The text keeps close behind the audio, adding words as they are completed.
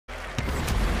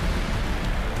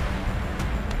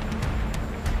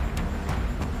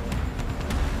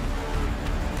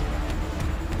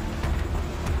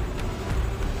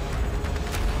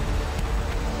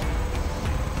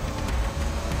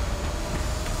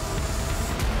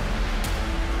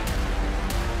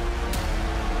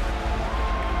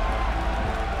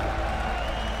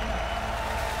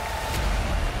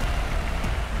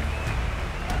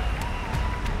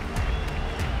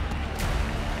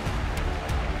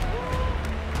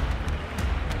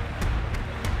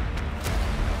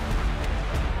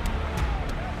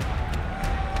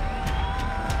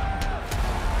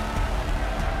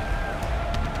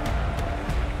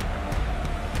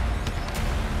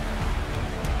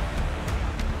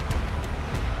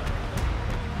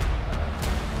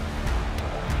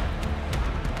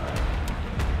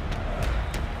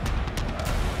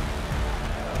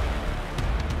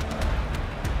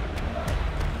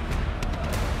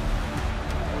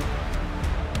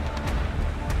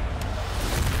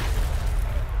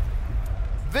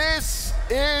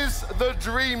is the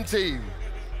Dream Team.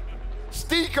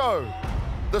 Stiko,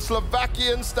 the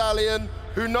Slovakian stallion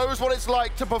who knows what it's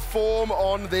like to perform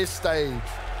on this stage.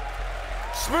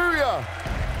 Smuya,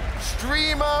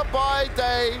 streamer by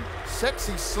day,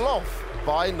 sexy sloth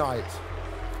by night.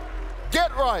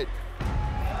 Get right.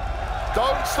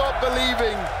 Don't stop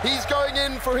believing. He's going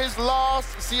in for his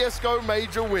last CSGO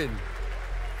major win.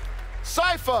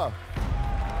 Cypher,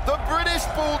 the British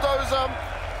bulldozer,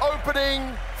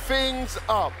 opening things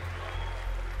up.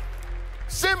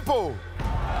 Simple,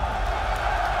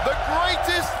 the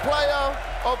greatest player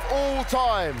of all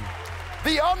time,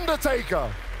 The Undertaker.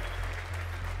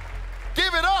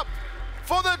 Give it up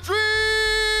for the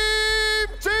Dream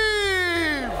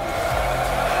Team!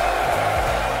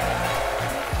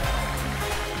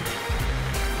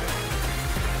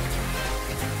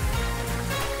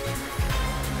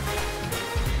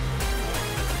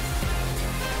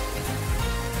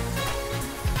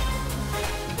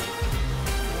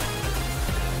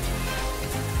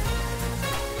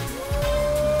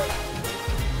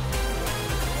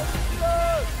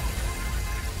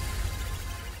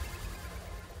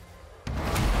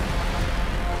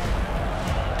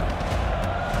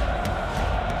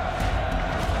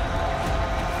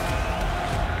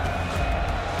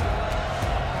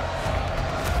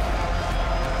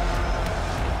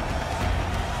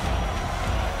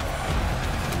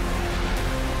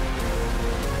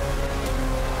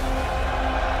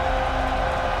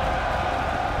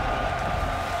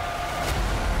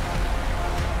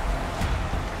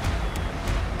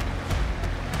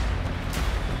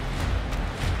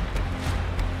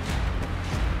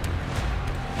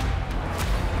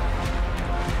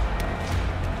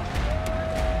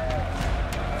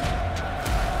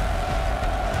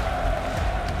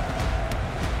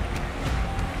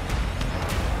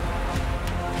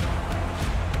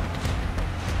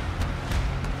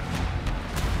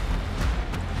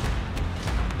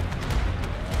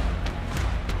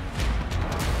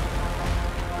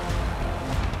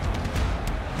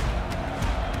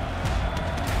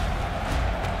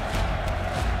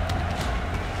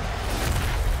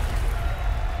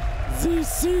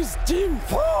 This is Team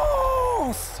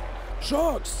France!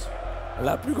 Shox,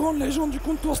 la plus grande légende du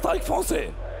Counter-Strike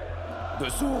français. De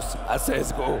source à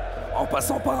CSGO, en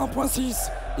passant par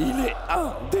 1.6, il est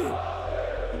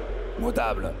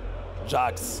indémodable.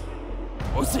 Jax,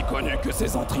 aussi connu que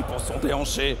ses entrées pour son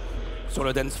déhanché sur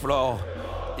le dance floor,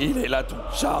 il est l'atout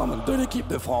charme de l'équipe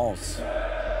de France.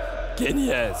 Kenny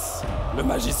S, le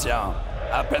magicien,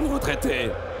 à peine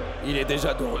retraité, il est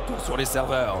déjà de retour sur les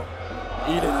serveurs.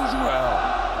 Il est le joueur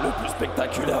le plus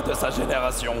spectaculaire de sa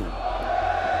génération.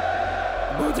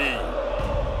 Body,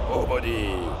 oh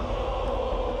Body,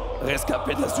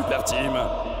 rescapé de la Super Team,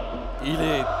 il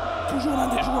est toujours l'un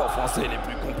des joueurs français les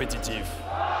plus compétitifs.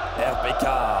 RPK,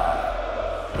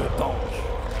 le tank,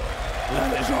 la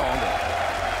légende,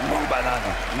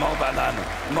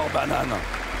 mort banane,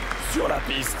 sur la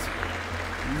piste.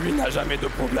 Lui n'a jamais de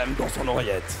problème dans son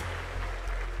oreillette.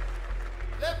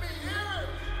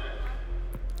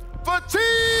 For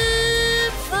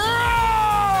Team France!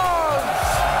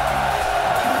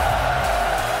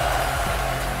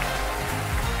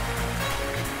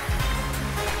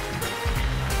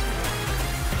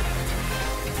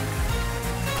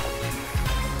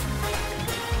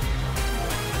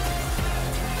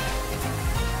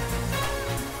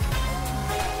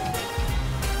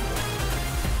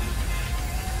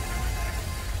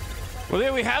 Well,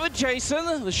 there we have it,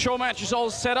 Jason. The show match is all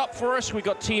set up for us. We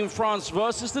got Team France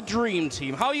versus the Dream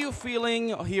Team. How are you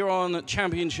feeling here on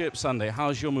Championship Sunday?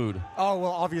 How's your mood? Oh,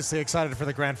 well, obviously excited for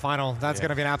the grand final. That's going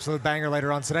to be an absolute banger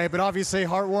later on today. But obviously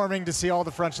heartwarming to see all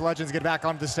the French legends get back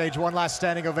onto the stage. One last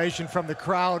standing ovation from the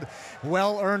crowd.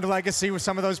 Well-earned legacy with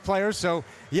some of those players. So,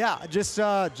 yeah, just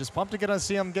pumped to get to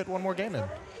see them get one more game in.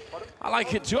 I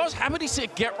like it too. I was happy to see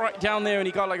it Get Right down there, and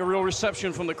he got like a real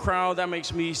reception from the crowd. That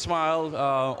makes me smile.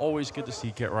 Always good to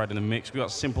see Get Right in the mix. We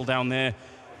got Simple down there.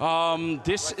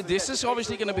 This is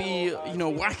obviously going to be, you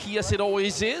know, wacky as it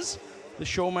always is. The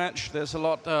show match, there's a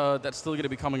lot that's still going to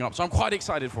be coming up, so I'm quite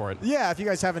excited for it. Yeah, if you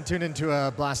guys haven't tuned into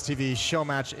a Blast TV show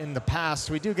match in the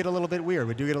past, we do get a little bit weird.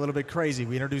 We do get a little bit crazy.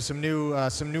 We introduce some new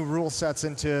rule sets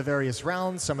into various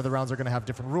rounds. Some of the rounds are going to have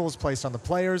different rules placed on the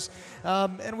players,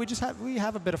 and we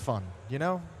have a bit of fun, you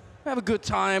know. Have a good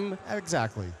time.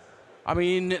 Exactly. I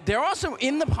mean, there are some,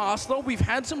 in the past though, we've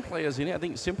had some players in it. I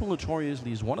think Simple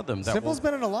notoriously is one of them. Simple's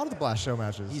been in a lot of the Blast Show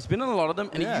matches. He's been in a lot of them,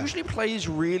 and he usually plays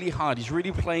really hard. He's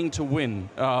really playing to win.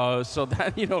 So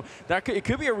that, you know, it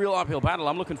could be a real uphill battle.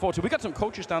 I'm looking forward to it. We got some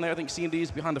coaches down there. I think C&D is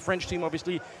behind the French team,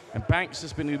 obviously, and Banks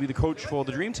has been going to be the coach for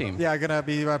the Dream Team. Yeah, going to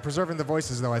be preserving the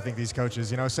voices, though, I think, these coaches.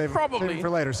 You know, save them for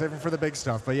later, save them for the big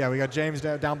stuff. But yeah, we got James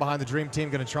down behind the Dream Team,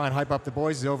 going to try and hype up the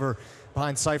boys. He's over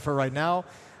behind Cypher right now.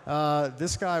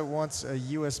 This guy wants a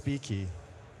USB key.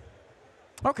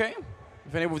 Okay.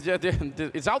 If anyone,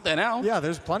 it's out there now. Yeah,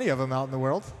 there's plenty of them out in the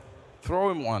world. Throw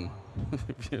him one.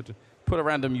 Put a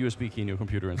random USB key in your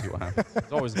computer and see what happens.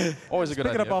 It's always a good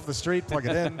idea. Pick it up off the street, plug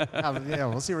it in. Yeah,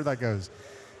 we'll see where that goes.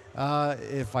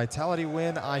 If Vitality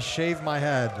win, I shave my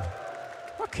head.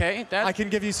 Okay. I can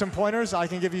give you some pointers. I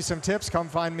can give you some tips. Come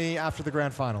find me after the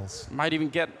grand finals. Might even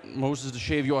get Moses to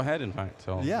shave your head, in fact.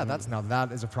 So, yeah,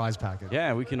 that is a prize package.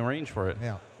 Yeah, we can arrange for it.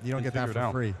 Yeah, you don't get that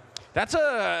for free. That's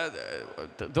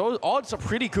those odds are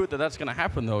pretty good that that's going to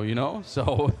happen, though, you know?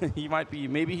 So he might be,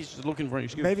 maybe he's just looking for an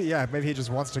excuse. Maybe he just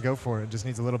wants to go for it. Just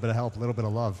needs a little bit of help, a little bit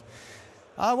of love.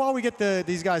 While we get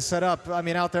these guys set up, I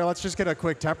mean, out there, let's just get a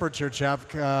quick temperature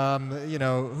check. You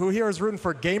know, who here is rooting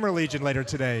for Gamer Legion later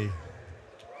today?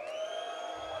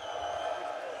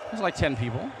 There's like 10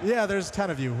 people. Yeah, there's 10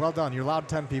 of you. Well done. You're allowed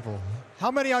 10 people.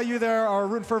 How many of you there are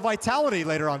rooting for Vitality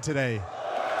later on today?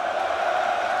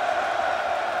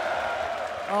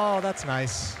 Oh, that's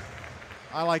nice.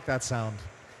 I like that sound.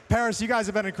 Paris, you guys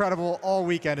have been incredible all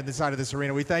weekend inside of this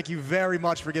arena. We thank you very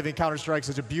much for giving Counter-Strike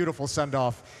such a beautiful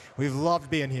send-off. We've loved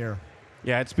being here.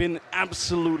 Yeah, it's been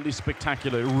absolutely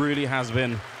spectacular. It really has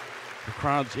been. The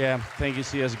crowds, yeah, thank you,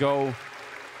 CSGO.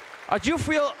 I do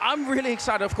feel, I'm really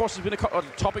excited. Of course, it's been a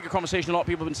topic of conversation. A lot of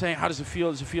people have been saying, how does it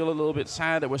feel? Does it feel a little bit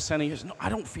sad that we're sending this? No, I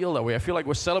don't feel that way. I feel like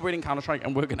we're celebrating Counter-Strike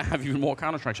and we're going to have even more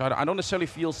Counter-Strike. So I don't necessarily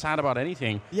feel sad about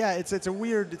anything. Yeah, it's a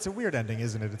weird ending,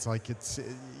 isn't it? It's like,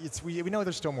 we know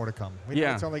there's still more to come. We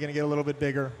know it's only going to get a little bit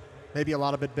bigger. Maybe a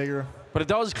lot of bit bigger. But it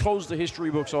does close the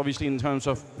history books, obviously, in terms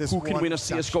of who can win a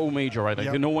CSGO major, right?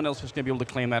 Like, no one else is going to be able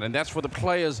to claim that. And that's for the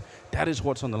players. That is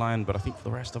what's on the line. But I think for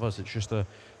the rest of us, it's just a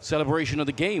celebration of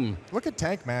the game. Look at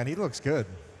Tank, man. He looks good.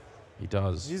 He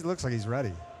does. He looks like he's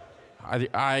ready.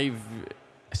 I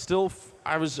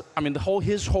mean,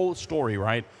 his whole story,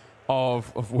 right?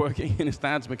 Of working in his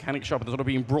dad's mechanic shop and sort of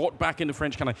being brought back into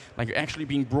French, kind of like actually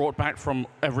being brought back from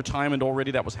a retirement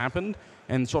already that was happened,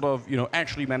 and sort of, you know,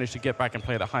 actually managed to get back and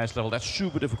play at the highest level. That's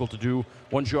super difficult to do.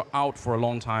 Once you're out for a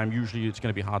long time, usually it's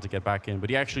going to be hard to get back in. But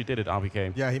he actually did it,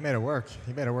 RBK. Yeah, he made it work.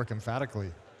 He made it work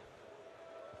emphatically.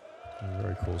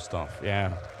 Very cool stuff. Yeah,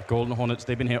 the Golden Hornets,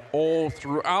 they've been here all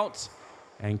throughout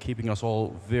and keeping us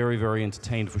all very, very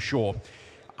entertained for sure.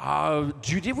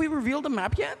 Did we reveal the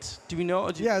map yet? Do we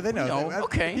know? Yeah, they know.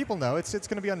 Okay. People know. It's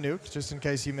going to be on Nuke, just in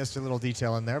case you missed a little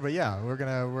detail in there. But yeah, we're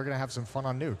gonna have some fun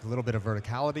on Nuke. A little bit of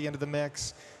verticality into the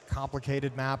mix,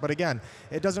 complicated map. But again,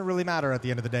 it doesn't really matter at the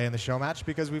end of the day in the show match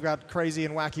because we've got crazy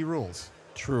and wacky rules.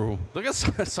 True. Look at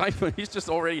Cypher. He's just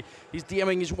already, he's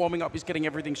DMing, he's warming up, he's getting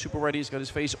everything super ready. He's got his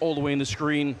face all the way in the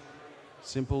screen.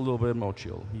 Simple, a little bit more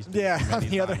chill. On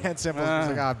the other hand, Simple's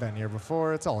like, I've been here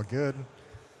before. It's all good.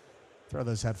 Throw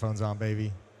those headphones on,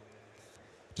 baby.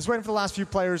 Just waiting for the last few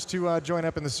players to join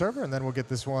up in the server, and then we'll get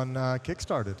this one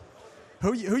kick-started.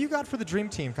 Who you got for the Dream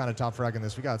Team kind of top frag in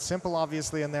this? We got Simple,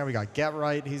 obviously, in there. We got Get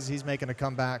Right. He's making a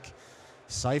comeback.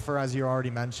 Cypher, as you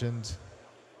already mentioned.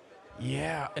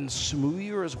 Yeah, and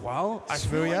Smooya as well. Smooya? I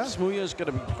feel like Smooya's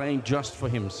going to be playing just for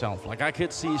himself. Like, I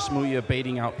could see Smooya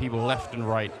baiting out people left and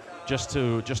right just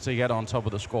to get on top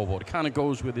of the scoreboard. It kind of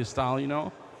goes with his style, you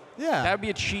know? Yeah. That would be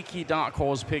a cheeky dark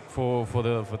horse pick for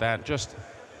that. Just,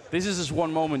 this is just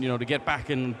one moment, you know, to get back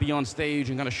and be on stage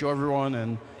and kind of show everyone,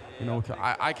 and, you know,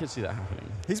 I could see that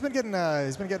happening. He's been getting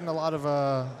a lot of,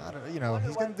 you know,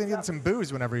 he's been getting some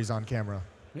boos whenever he's on camera.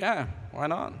 Yeah, why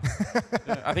not?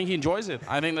 Yeah, I think he enjoys it.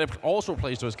 I think that also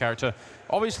plays to his character.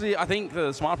 Obviously, I think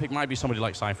the smart pick might be somebody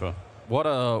like Cypher. What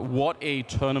a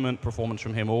tournament performance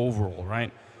from him overall,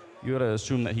 right? You gotta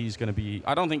assume that he's gonna be.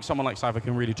 I don't think someone like Cypher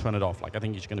can really turn it off. Like, I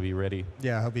think he's gonna be ready.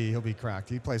 Yeah, he'll be cracked.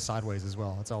 He plays sideways as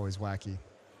well. It's always wacky.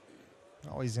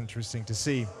 Always interesting to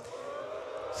see.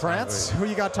 France, who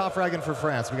you got top fragging for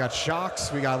France? We got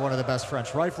Shocks. We got one of the best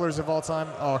French riflers of all time.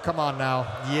 Oh, come on now.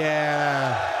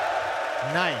 Yeah.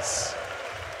 Nice.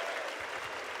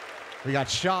 We got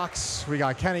Shocks. We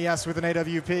got Kenny S with an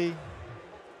AWP.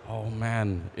 Oh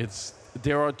man,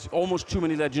 there are almost too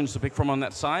many legends to pick from on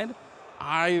that side.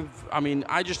 I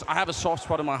have a soft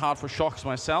spot in my heart for Shocks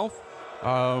myself.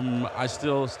 I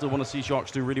still want to see Shocks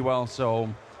do really well. So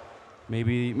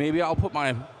maybe I'll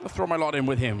throw my lot in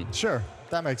with him. Sure,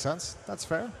 that makes sense. That's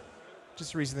fair.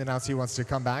 just recently announced he wants to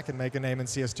come back and make a name in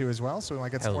CS2 as well, so we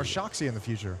might get some more Shoxy in the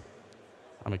future.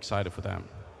 I'm excited for that.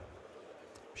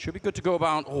 Should be good to go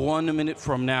about 1 minute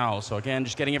from now. So again,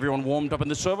 just getting everyone warmed up in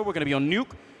the server. We're going to be on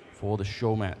Nuke for the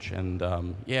show match. And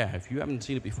yeah, if you haven't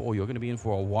seen it before, you're going to be in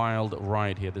for a wild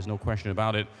ride here. There's no question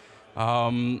about it.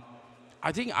 I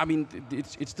mean,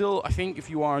 it's still, I think if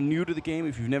you are new to the game,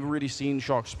 if you've never really seen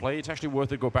Shox play, it's actually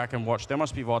worth it to go back and watch. There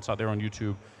must be VODs out there on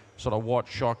YouTube. Sort of watch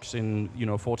Shox in,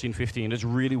 14, 15. It's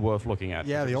really worth looking at.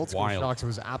 Yeah, the old school Shox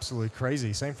was absolutely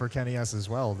crazy. Same for Kenny S as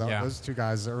well. Those two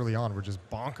guys early on were just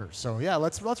bonkers. So yeah,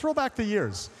 let's roll back the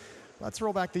years. Let's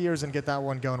roll back the years and get that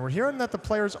one going. We're hearing that the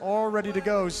players are all ready to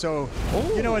go. So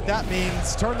you know what that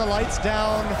means. Turn the lights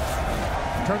down.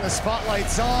 Turn the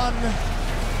spotlights on.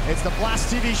 It's the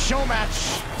Blast TV show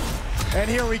match. And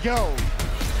here we go.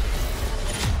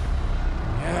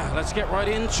 Yeah, let's get right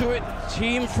into it.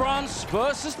 Team France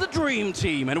versus the Dream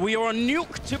Team. And we are on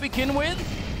Nuke to begin with.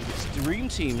 It's Dream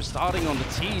Team starting on the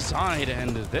T side,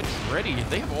 and they're ready.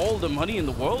 They have all the money in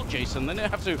the world, Jason. Then they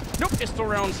have to, no pistol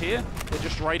rounds here. They're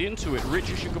just right into it.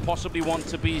 Richest you could possibly want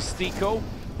to be Stiko.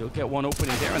 He'll get one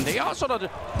opening there, and they are sort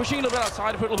of pushing a little bit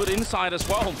outside, a little bit inside as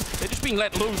well. They're just being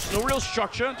let loose. No real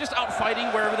structure, just out fighting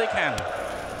wherever they can.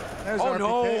 There's RPK.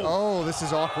 No! Oh, this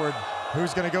is awkward.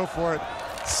 Who's gonna go for it?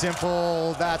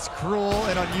 Simple, that's cruel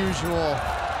and unusual.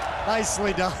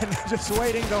 Nicely done, just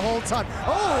waiting the whole time.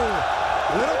 Oh,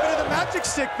 a little bit of the magic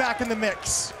stick back in the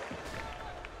mix.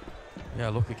 Yeah,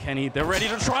 look at Kenny. They're ready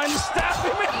to try and stab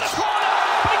him in the corner,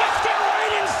 but he gets get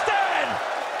right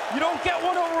instead. You don't get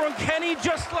one over on Kenny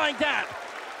just like that.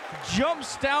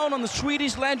 Jumps down on the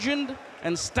Swedish legend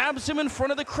and stabs him in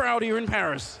front of the crowd here in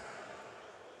Paris.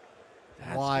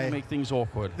 That's gonna make things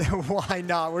awkward. Why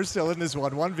not? We're still in this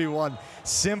one, 1v1.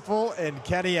 Simple and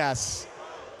Kenny S.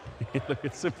 Look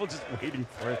at Simple just waiting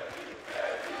for it.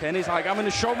 Kenny's like, I'm in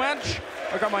a show match.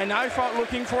 I got my knife out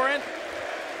looking for it.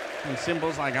 And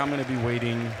Simple's like, I'm gonna be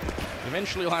waiting.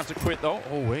 Eventually he'll have to quit though.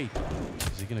 Oh wait,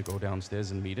 is he gonna go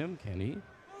downstairs and meet him? Kenny?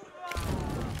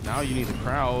 Now you need the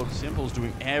crowd. Simple's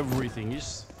doing everything.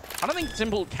 I don't think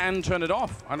Simple can turn it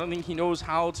off. I don't think he knows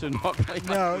how to not play.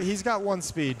 No, he's got one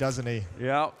speed, doesn't he?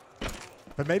 Yeah.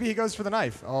 But maybe he goes for the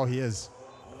knife. Oh, he is.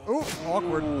 Ooh,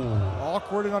 awkward. Ooh.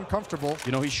 Awkward and uncomfortable.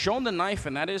 He's shown the knife,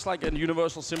 and that is like a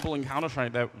universal Simple in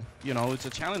Counter-Strike that, it's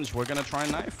a challenge. We're going to try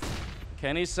knife.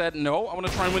 Kenny said, no, I want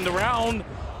to try and win the round.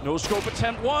 No scope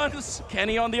attempt once.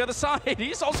 Kenny on the other side.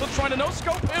 He's also trying to no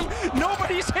scope him.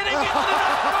 Nobody's hitting it.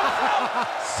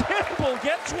 Simple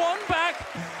gets one back.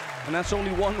 And that's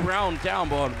only one round down,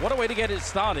 but what a way to get it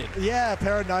started. Yeah, a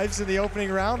pair of knives in the opening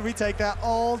round. We take that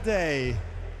all day.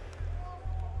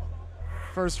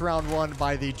 First round won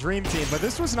by the Dream Team, but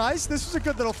this was nice. This was a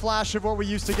good little flash of what we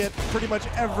used to get pretty much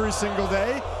every single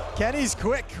day. Kenny's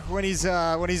quick when he's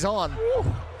on.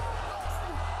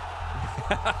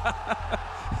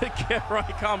 Get right,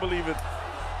 can't believe it.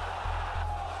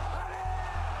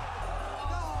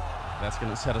 That's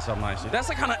going to set us up nicely. That's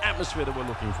the kind of atmosphere that we're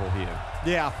looking for here.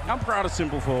 Yeah. I'm proud of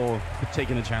Simple for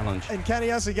taking a challenge. And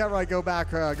Kenny S and Get Right go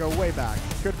way back.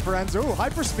 Good friends. Ooh,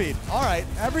 hyperspeed. All right,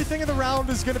 everything in the round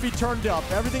is going to be turned up.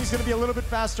 Everything's going to be a little bit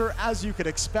faster, as you could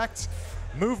expect.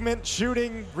 Movement,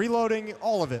 shooting, reloading,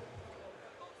 all of it.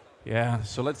 Yeah,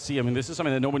 so let's see. I mean, this is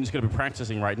something that nobody's going to be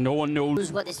practicing, right? No one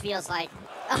knows what this feels like.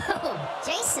 Oh,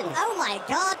 Jason. Oh my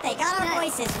God, they got our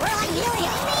voices. We're on helium.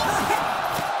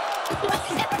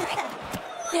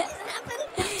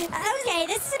 Okay,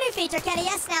 this is a new feature. Kenny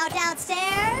S now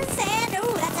downstairs, and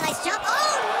ooh, that's a nice jump.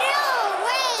 Oh no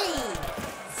way!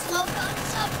 Smoke on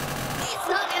top. It's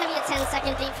not gonna be a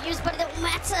 10-second defuse, but it don't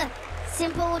matter.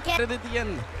 Simple will get it at the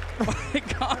end. Oh my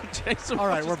God, Jason! All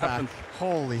right, we're back.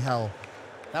 Holy hell,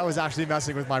 that was actually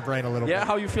messing with my brain a little bit. Yeah,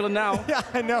 how you feeling now? Yeah,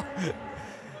 I know.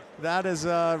 That has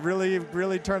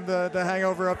really turned the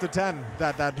hangover up to 10.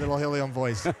 That little helium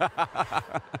voice.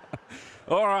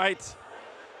 All right.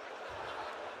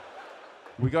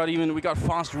 We got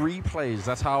fast replays.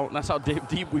 That's how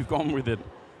deep we've gone with it.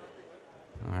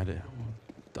 All right.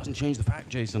 Doesn't change the fact,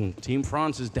 Jason. Team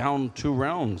France is down 2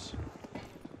 rounds.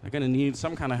 They're going to need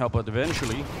some kind of help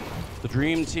eventually. The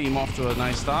Dream Team off to a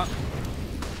nice start.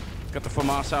 Got the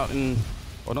FAMAS out in,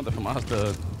 or not the FAMAS,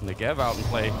 the Negev out in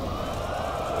play.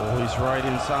 Oh, he's right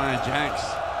inside, Jax.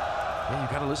 Yeah,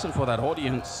 you got to listen for that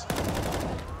audience.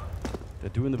 They're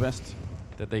doing the best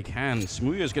that they can.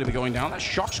 Smooya's going to be going down. That's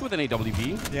Shox with an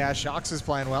AWP. Yeah, Shox is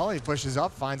playing well. He pushes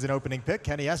up, finds an opening pick.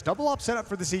 Kenny S. Double up setup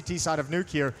for the CT side of Nuke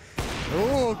here.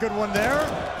 Ooh, good one there.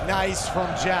 Nice from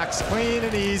Jax. Clean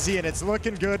and easy, and it's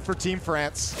looking good for Team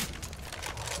France.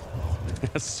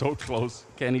 That's so close.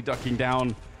 Kenny ducking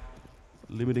down.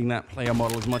 limiting that player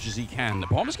model as much as he can. The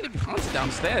bomb is going to be planted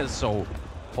downstairs, so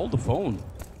hold the phone.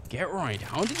 Get right.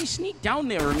 How did he sneak down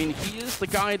there? I mean, he is the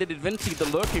guy that invented the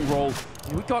lurking role.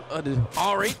 We got an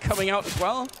R8 coming out as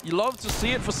well. You love to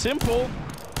see it for Simple.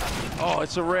 Oh,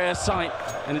 it's a rare sight,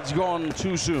 and it's gone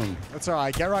too soon. That's all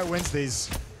right. Get right wins these.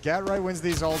 Get right wins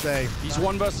these all day. He's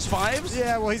 1 versus 5s?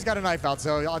 Yeah, well, he's got a knife out,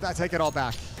 so I take it all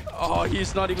back. Oh,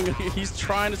 he's not even, he's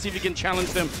trying to see if he can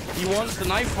challenge them. He wants the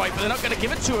knife fight, but they're not going to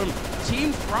give it to him.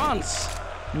 Team France,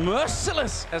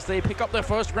 merciless as they pick up their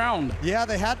first round. Yeah,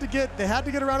 they had to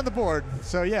get around the board.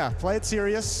 So yeah, play it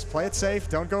serious, play it safe,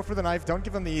 don't go for the knife, don't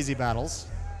give them the easy battles.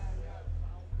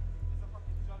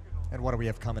 And what do we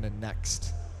have coming in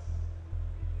next?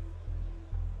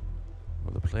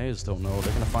 Well, the players don't know.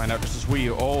 They're going to find out just as we.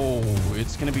 Oh,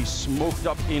 it's going to be smoked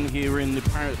up in here in the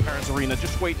Paris Arena.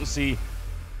 Just wait and see.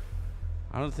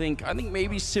 I think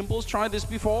maybe Simple's tried this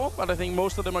before, but I think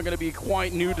most of them are going to be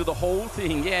quite new to the whole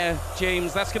thing. Yeah,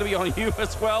 James, that's going to be on you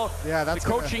as well. Yeah, the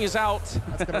coaching is out.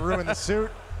 That's going to ruin the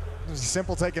suit.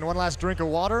 Simple taking one last drink of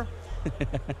water.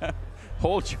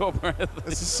 Hold your breath.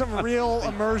 This is some real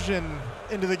immersion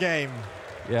into the game.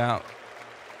 Yeah.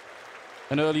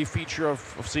 An early feature of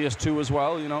CS2 as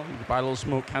well, you know, you buy a little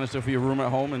smoke canister for your room at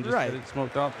home and just get it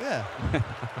smoked up. Yeah.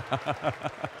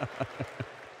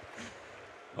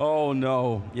 Oh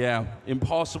no, yeah,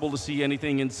 impossible to see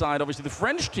anything inside. Obviously the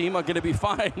French team are going to be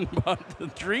fine, but the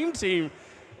Dream team,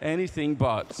 anything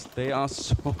but. They are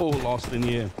so lost in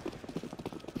here.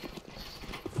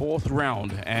 4th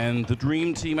round, and the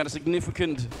Dream team at a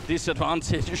significant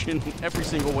disadvantage in every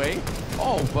single way.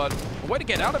 Oh, but the way to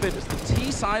get out of it is the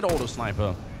T-side auto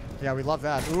sniper. Yeah, we love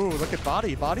that. Ooh, look at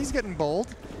Body. Body's getting bold.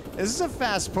 This is a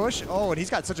fast push. Oh, and he's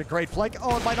got such a great flank.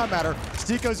 Oh, it might not matter.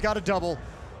 Stiko's got a double.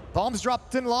 Bombs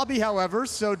dropped in lobby, however,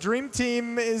 so Dream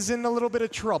team is in a little bit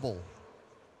of trouble.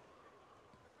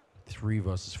 3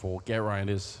 versus 4. Get right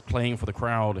is playing for the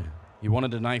crowd. He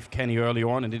wanted to knife Kenny early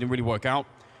on and it didn't really work out.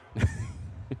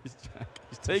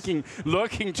 He's taking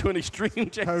lurking to an extreme,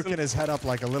 Jason. Poking his head up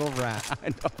like a little rat. I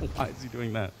know. Why is he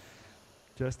doing that?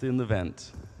 Just in the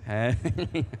vent.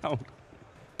 Hanging out.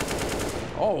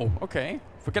 Oh, okay.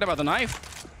 Forget about the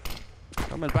knife.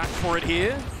 Coming back for it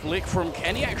here. Flick from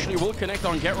Kenny actually will connect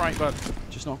on Get Right, but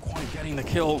just not quite getting the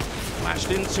kill.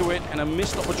 Flashed into it, and a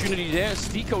missed opportunity there.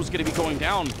 Stiko's going to be going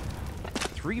down.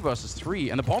 3 versus 3,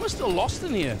 and the bomb is still lost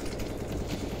in here.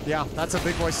 Yeah, that's a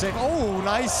big boy save. Oh,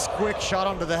 nice quick shot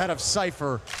onto the head of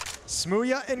Cypher.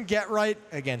 Smooya and Get Right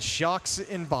against Shocks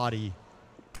in Body.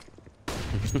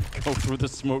 Go through the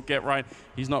smoke, Get Right.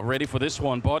 He's not ready for this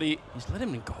one. Body, he's let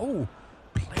him go.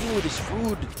 Playing with his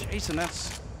food. Jason,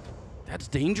 that's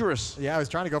dangerous. Yeah, I was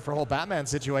trying to go for a whole Batman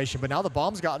situation, but now the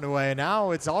bomb's gotten away, and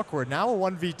now it's awkward. Now a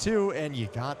 1v2, and you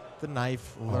got the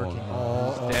knife lurking.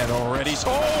 Oh, he's dead already.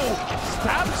 Oh,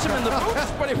 stabs him in the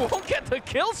boots, but he won't get the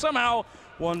kill somehow.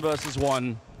 1 versus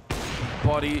 1.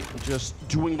 Body just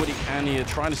doing what he can here,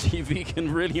 trying to see if he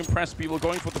can really impress people,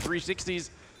 going for the 360s.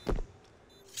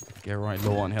 Get right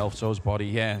low on health, so is Body.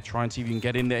 Yeah, try and see if you can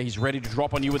get in there. He's ready to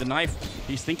drop on you with a knife.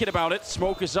 He's thinking about it.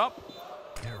 Smoke is up.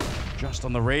 Just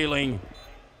on the railing.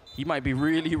 He might be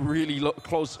really, really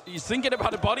close. He's thinking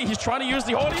about it, Body. He's trying to use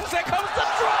the audience. There comes the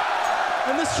drop!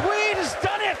 And the Swede has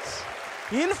done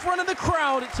it! In front of the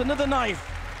crowd, it's another knife.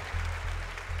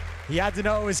 He had to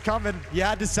know it was coming. He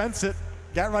had to sense it.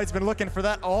 Get Right's been looking for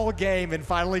that all game and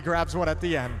finally grabs one at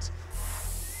the end.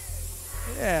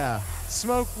 Yeah,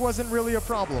 smoke wasn't really a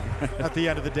problem at the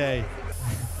end of the day.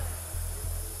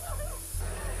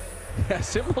 Yeah,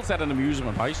 Simple's at an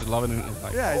amusement park. He's loving it.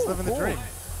 Like, yeah, he's living the dream.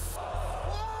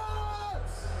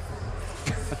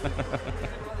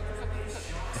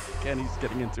 Again, he's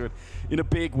getting into it in a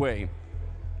big way.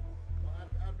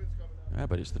 Yeah,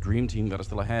 but it's the Dream team that are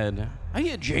still ahead. I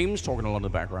hear James talking a lot in the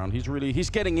background. He's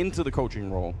getting into the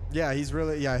coaching role. Yeah, he's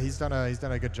done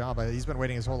a good job. He's been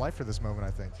waiting his whole life for this moment,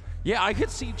 I think. Yeah, I could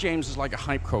see James as like a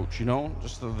hype coach, you know,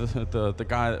 just the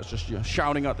guy that's just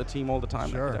shouting at the team all the time.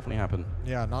 Sure. That could definitely happen.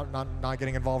 Yeah, not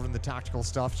getting involved in the tactical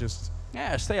stuff, just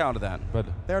yeah, stay out of that. But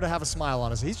there to have a smile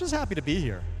on us. He's just happy to be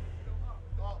here.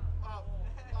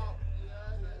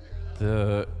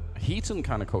 The Heaton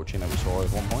kind of coaching that we saw at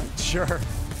one point. Sure.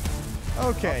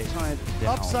 Okay,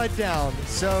 upside down.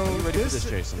 So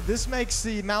this makes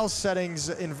the mouse settings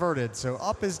inverted. So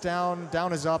up is down,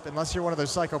 down is up, unless you're one of those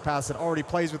psychopaths that already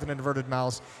plays with an inverted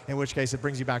mouse, in which case it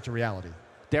brings you back to reality.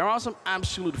 There are some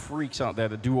absolute freaks out there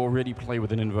that do already play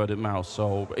with an inverted mouse.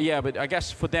 So yeah, but I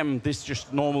guess for them, this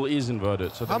just normal is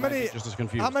inverted. So they're just as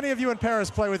confused. How many of you in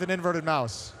Paris play with an inverted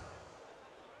mouse?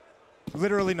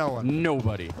 Literally no one.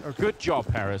 Nobody. Okay. Good job,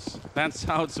 Paris. That's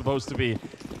how it's supposed to be.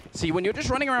 See, when you're just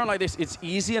running around like this, it's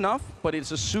easy enough, but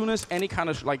it's as soon as any kind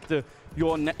of, like,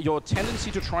 your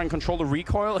tendency to try and control the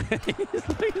recoil, he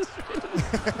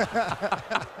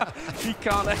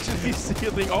can't actually see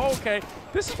a thing. Oh, okay.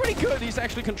 This is pretty good. He's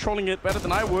actually controlling it better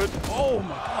than I would. Oh, my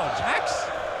God, Jax.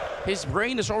 His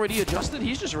brain is already adjusted.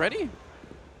 He's just ready.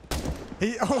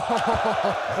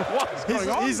 What's going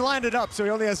on? He's lined it up, so he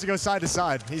only has to go side to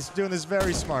side. He's doing this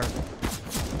very smart.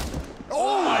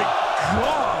 Oh, my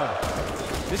God.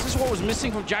 This is what was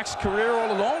missing from Jax's career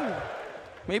all along.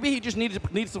 Maybe he just needs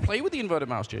to play with the inverted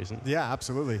mouse, Jason. Yeah,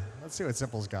 absolutely. Let's see what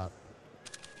Simple's got.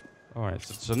 All right,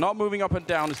 so not moving up and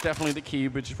down is definitely the key,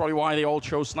 which is probably why they all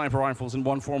chose sniper rifles in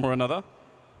one form or another.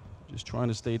 Just trying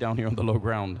to stay down here on the low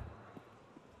ground.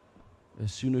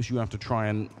 As soon as you have to try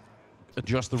and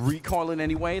adjust the recoil in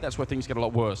any way, that's where things get a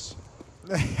lot worse.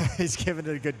 He's giving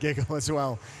it a good giggle as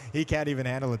well. He can't even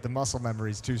handle it. The muscle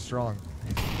memory is too strong.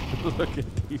 Look at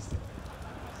these.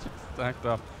 Stacked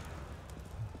up.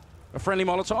 A friendly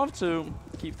Molotov to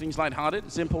keep things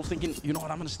lighthearted. Simple thinking, you know what,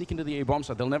 I'm going to sneak into the A bomb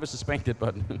site. They'll never suspect it,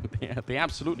 but they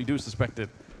absolutely do suspect it.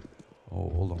 Oh,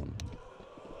 hold on.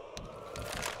 Oh,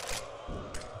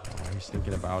 he's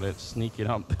thinking about it. Sneaking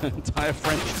up. The entire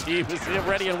French team is here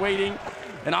ready and waiting.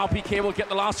 And RPK will get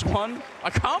the last one. I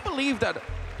can't believe that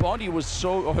Body was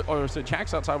so, or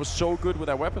Jax outside was so good with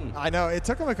that weapon. I know, it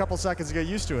took him a couple seconds to get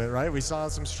used to it, right? We saw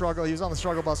some struggle. He was on the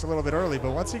struggle bus a little bit early, but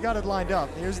once he got it lined up,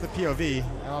 here's the POV.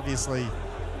 Obviously,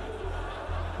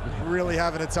 really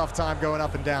having a tough time going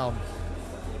up and down.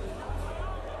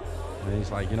 And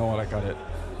he's like, you know what, I got it.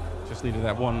 Just needed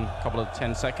that one couple of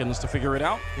 10 seconds to figure it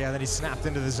out. Yeah, then he snapped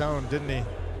into the zone, didn't he?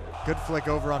 Good flick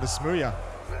over onto Smooya.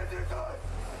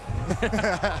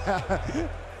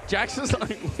 Jax is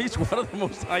like, he's one of the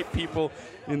most hyped people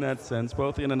in that sense,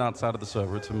 both in and outside of the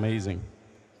server. It's amazing.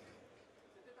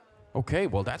 Okay,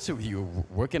 well, that's it with you.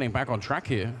 We're getting back on track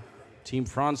here. Team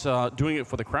France are doing it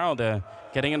for the crowd. They're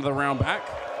getting into the round back.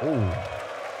 Oh,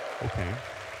 okay.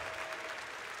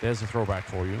 There's a throwback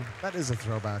for you. That is a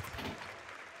throwback.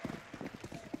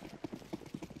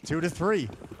 2-3.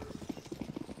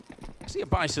 I see a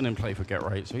Bison in play for Get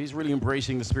Right, so he's really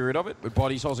embracing the spirit of it, but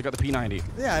Body's also got the P90.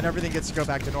 Yeah, and everything gets to go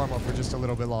back to normal for just a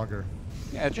little bit longer.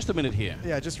 Yeah, just a minute here.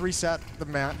 Yeah, just reset the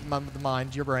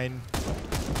mind, your brain.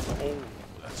 Oh,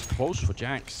 that's close for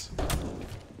Jax.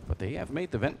 But they have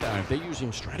made the vent dive. They're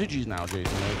using strategies now,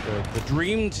 Jason. The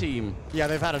dream team. Yeah,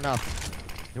 they've had enough.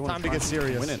 Time to get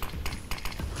serious. Win it.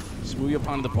 Smooya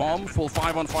upon the bomb. Full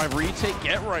 5-on-5 retake.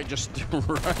 Get Right just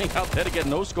running out there to get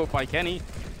no-scope by Kenny.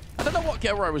 I don't know what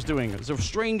Get Right was doing. It was a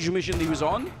strange mission he was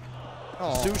on.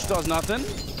 Zeus does nothing.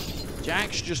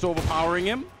 Jax just overpowering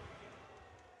him.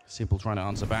 Simple trying to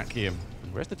answer back here.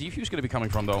 Where's the defuse going to be coming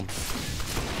from, though?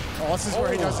 Oh, this is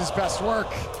where he does his best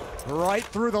work. Right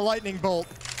through the lightning bolt.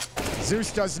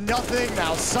 Zeus does nothing.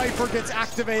 Now Cypher gets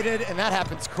activated, and that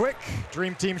happens quick.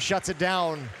 Dream Team shuts it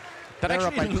down. That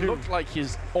actually looked like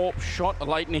his AWP shot a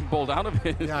lightning bolt out of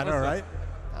it. Yeah, I know, right?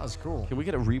 That was cool. Can we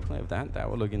get a replay of that? That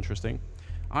would look interesting.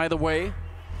 Either way,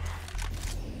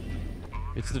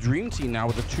 it's the Dream Team now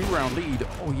with a 2-round lead.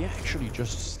 Oh, yeah, actually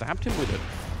just stabbed him with it.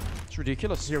 It's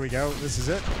ridiculous. Here we go. This is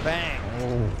it. Bang.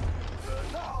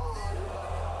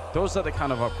 Oh. Those are the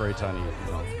kind of upgrades I need.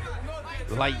 You know.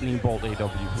 Lightning Bolt AW.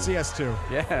 CS2.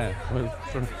 Yeah.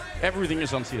 Everything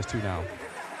is on CS2 now.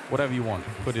 Whatever you want,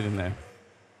 put it in there.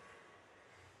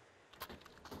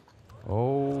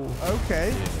 Oh.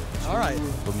 Okay. Yeah. All right.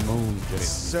 The moon.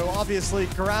 So obviously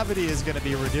gravity is going to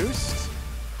be reduced.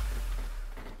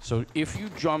 So if you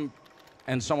jump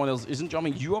and someone else isn't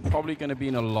jumping, you are probably going to be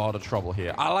in a lot of trouble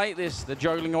here. I like this. They're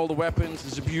juggling all the weapons.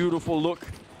 It's a beautiful look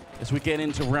as we get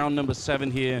into round number 7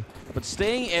 here. But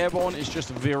staying airborne is just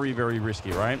very, very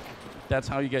risky, right? That's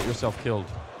how you get yourself killed.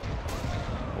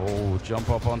 Oh, jump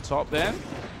up on top there.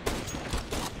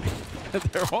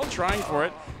 They're all trying for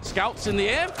it. Scouts in the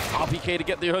air. RPK to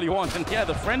get the early one. And yeah,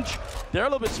 the French, they're a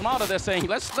little bit smarter. They're saying,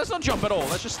 let's not jump at all.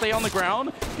 Let's just stay on the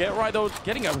ground. Get Right, though,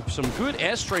 getting some good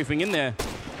air strafing in there.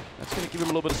 That's going to give him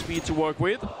a little bit of speed to work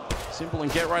with. Simple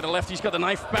and Get Right to left. He's got the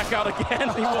knife back out again.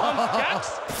 He wants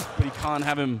Jax, but he can't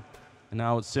have him. And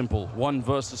now it's Simple. 1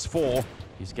 versus 4.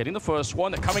 He's getting the first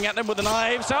one. They're coming at them with the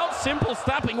knives out. Simple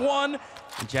snapping one.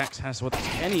 And Jax has what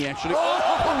Kenny actually.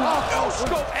 Oh, no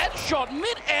scope headshot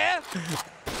mid-air.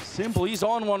 Simple, he's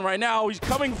on one right now. He's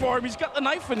coming for him. He's got the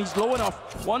knife and he's low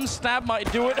enough. One stab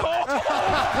might do it. Oh,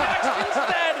 Jax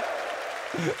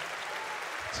instead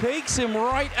takes him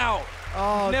right out.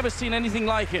 Oh, never seen anything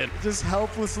like it. Just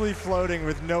helplessly floating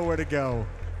with nowhere to go.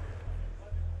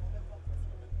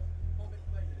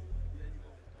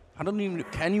 I don't even,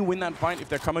 can you win that fight if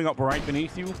they're coming up right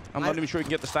beneath you? I'm not even sure you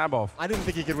can get the stab off. I didn't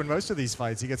think he could win most of these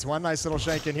fights. He gets one nice little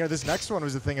shank in here. This next one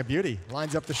was a thing of beauty.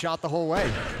 Lines up the shot the whole way.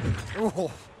 Ooh.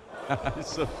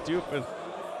 It's so stupid.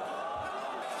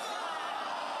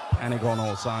 Panic on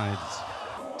all sides.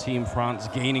 Team France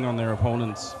gaining on their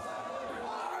opponents.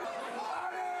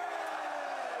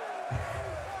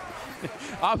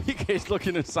 RPK is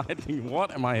looking inside thinking,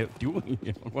 what am I doing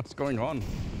here? What's going on?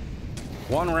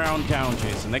 One round down,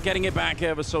 Jason. They're getting it back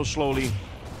ever so slowly.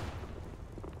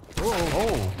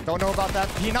 Oh, don't know about that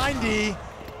P90.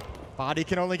 Body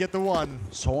can only get the one.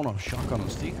 Sauna, shotgun on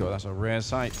Stiko. That's a rare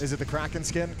sight. Is it the Kraken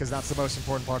skin? Because that's the most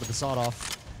important part of the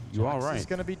sawed-off. You are right. He's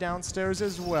going to be downstairs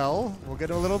as well. We'll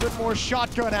get a little bit more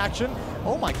shotgun action.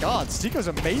 Oh my god, Stiko's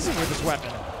amazing with this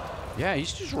weapon. Yeah,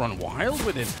 he's just run wild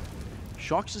with it.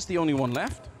 Shox is the only one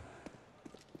left.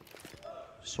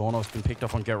 Sono's been picked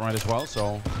up on Get Right as well,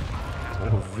 so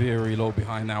very low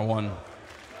behind that one.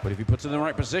 But if he puts it in the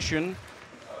right position,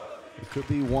 it could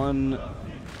be one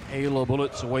halo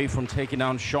bullets away from taking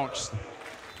down Shox.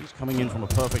 He's coming in from a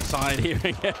perfect side here.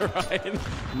 Get Right.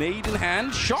 Nade in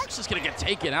hand. Shox is going to get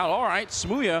taken out. All right,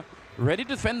 Smooya ready to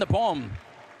defend the bomb.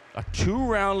 A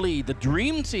 2-round lead. The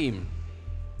Dream Team,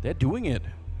 they're doing it.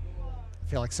 I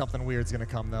feel like something weird's going to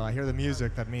come, though. I hear the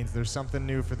music. That means there's something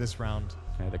new for this round.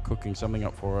 Yeah, they're cooking something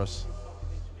up for us.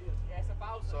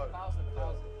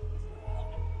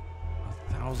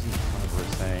 1,000 we're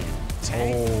saying.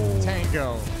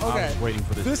 Tango. Okay. I was waiting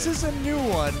for this. This is a new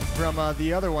one from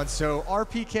the other one. So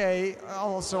RPK,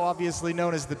 also obviously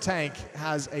known as the tank,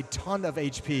 has a ton of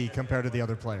HP compared to the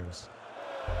other players.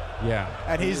 Yeah.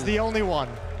 And he's the only one.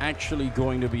 Actually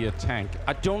going to be a tank.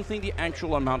 I don't think the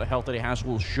actual amount of health that he has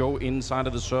will show inside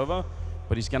of the server,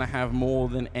 but he's going to have more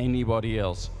than anybody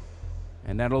else.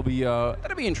 And that'll be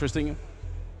interesting.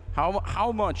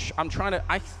 How much? I'm trying to,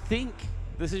 I think,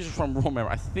 this is from raw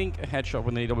memory. I think a headshot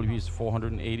with an AWP is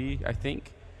 480, I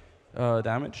think,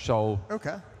 damage. So.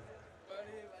 Okay.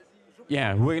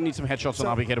 Yeah, we're gonna need some headshots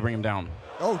on RPK to bring him down.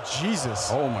 Oh, Jesus.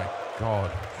 Oh my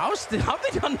God. How have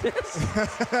they done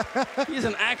this? He's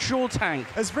an actual tank.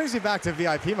 This brings me back to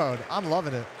VIP mode. I'm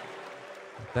loving it.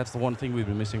 That's the one thing we've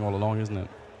been missing all along, isn't it?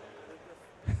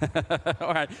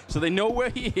 All right, so they know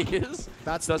where he is.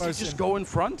 Does he just go in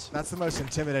front? That's the most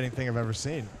intimidating thing I've ever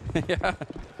seen. Yeah.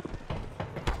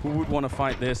 Who would want to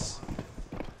fight this?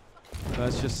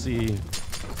 Let's just see.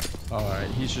 All right,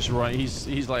 he's just right.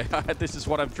 He's like, this is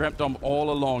what I've dreamt of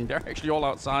all along. They're actually all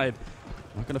outside.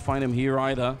 Not going to find him here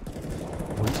either.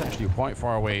 Oh, he's actually quite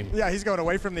far away. Yeah, he's going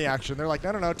away from the action. They're like,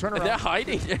 no, turn around. They're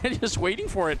hiding. They're just waiting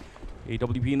for it.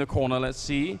 AWP in the corner, let's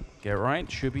see. Get Right,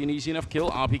 should be an easy enough kill.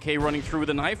 RPK running through with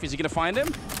a knife. Is he going to find him?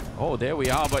 Oh, there we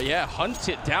are. But yeah, hunt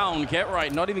it down. Get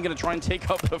Right, not even going to try and take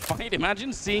up the fight.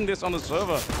 Imagine seeing this on the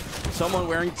server. Someone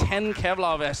wearing 10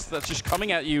 Kevlar vests that's just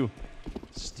coming at you.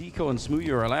 Stiko and Smooya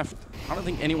are left. I don't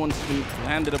think anyone's even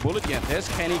landed a bullet yet. There's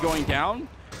Kenny going down.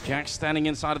 Jack standing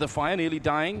inside of the fire, nearly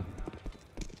dying.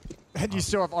 And you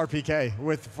still have RPK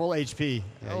with full HP.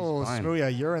 Yeah, oh,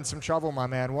 Smooya, you're in some trouble, my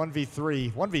man.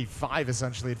 1v3, 1v5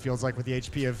 essentially, it feels like, with the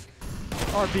HP of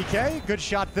RPK. Good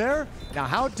shot there. Now,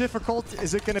 how difficult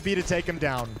is it going to be to take him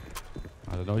down?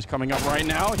 I don't know. He's coming up right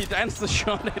now. He danced the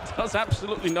shot. It does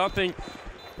absolutely nothing.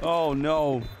 Oh,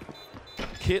 no.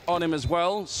 Kit on him as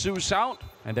well. Seuss out.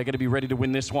 And they're going to be ready to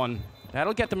win this one.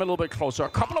 That'll get them a little bit closer. A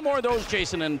couple of more of those,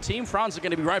 Jason, and Team France are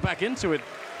going to be right back into it.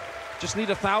 Just need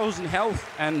 1,000 health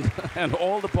and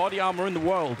all the body armor in the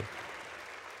world.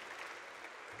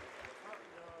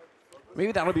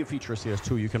 Maybe that'll be a feature of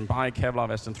CS2. You can buy Kevlar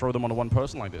vests and throw them on one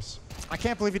person like this. I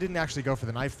can't believe he didn't actually go for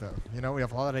the knife, though. You know, we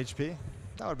have all that HP.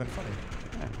 That would have been funny.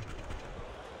 Yeah.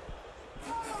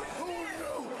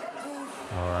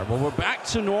 All right, well, we're back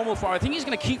to normal for, I think he's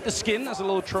going to keep the skin as a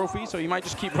little trophy, so he might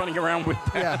just keep running around with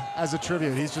that. Yeah, as a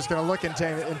tribute. He's just going to look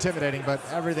intimidating, but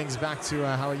everything's back to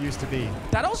how it used to be.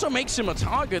 That also makes him a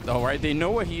target, though, right? They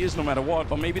know where he is no matter what,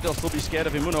 but maybe they'll still be scared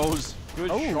of him. Who knows?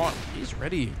 Good shot. He's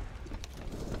ready.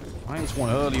 Finds one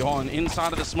early on.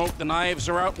 Inside of the smoke, the knives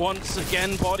are out once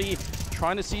again. Body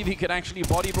trying to see if he could actually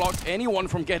body block anyone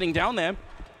from getting down there.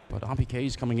 But RPK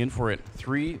is coming in for it.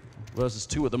 3 versus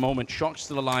 2 at the moment. Shock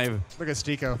still alive. Look at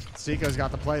Stiko. Stiko's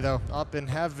got the play, though. Up in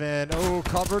heaven. Oh,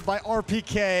 covered by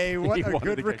RPK. What a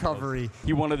good recovery.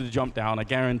 He wanted to jump down. I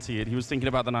guarantee it. He was thinking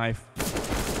about the knife.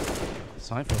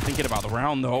 Cypher thinking about the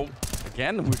round, though.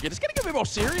 Again, it's getting a bit more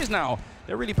serious now.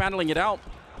 They're really battling it out.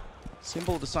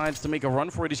 Simple decides to make a run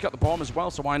for it. He's got the bomb as well,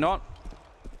 so why not?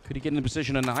 Could he get in a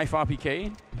position to knife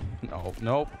RPK? No,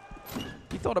 nope.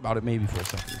 He thought about it maybe for a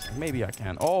second. Maybe I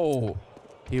can. Oh,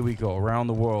 here we go, around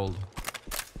the world.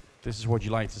 This is what you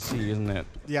like to see, isn't it?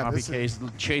 Yeah, RPK is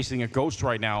chasing a ghost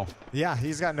right now. Yeah,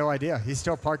 he's got no idea. He's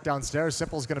still parked downstairs.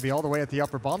 Simple's going to be all the way at the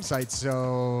upper bomb site,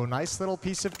 so nice little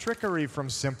piece of trickery from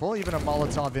Simple, even a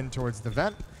Molotov in towards the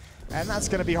vent, and that's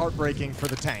going to be heartbreaking for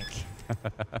the tank.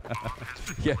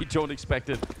 Yeah, you don't expect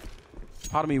it.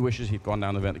 Part of me wishes he'd gone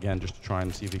down the vent again just to try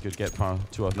and see if he could get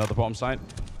to another bomb site.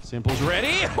 Simple's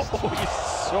ready. Oh, he's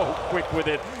so quick with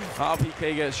it.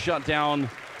 RPK gets shut down.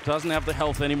 Doesn't have the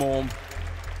health anymore.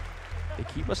 They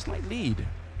keep a slight lead.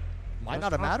 Might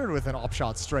not have mattered with an op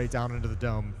shot straight down into the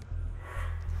dome.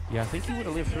 Yeah, I think he would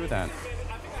have lived through that.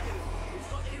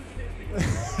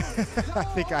 I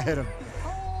think I hit him.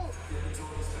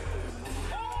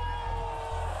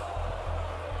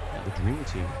 Yeah, the Dream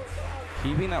Team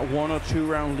keeping that 1 or 2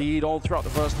 round lead all throughout the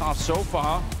first half so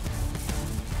far.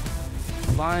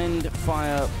 Blind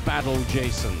Fire Battle,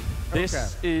 Jason.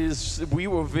 This is, we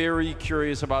were very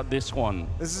curious about this one.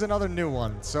 This is another new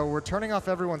one, so we're turning off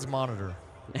everyone's monitor.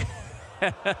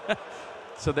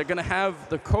 So they're going to have,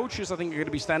 the coaches I think are going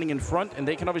to be standing in front, and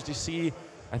they can obviously see,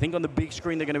 I think on the big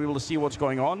screen they're going to be able to see what's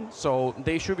going on. So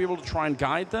they should be able to try and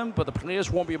guide them, but the players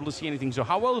won't be able to see anything. So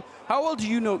how well do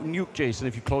you know nuke, Jason,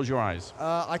 if you close your eyes?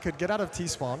 I could get out of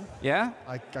T-spawn. Yeah?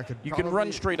 I could. You can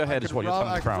run straight ahead is what you're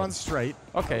telling the crowd. I can run straight.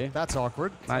 Okay. That's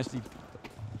awkward. Nicely.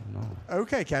 No.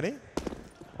 Okay, Kenny.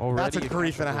 Already That's a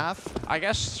grief and a half. I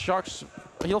guess Sharks,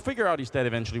 he'll figure out he's dead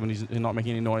eventually when he's not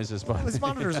making any noises. But his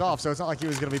monitor's off, so it's not like he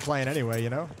was going to be playing anyway, you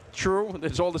know? True,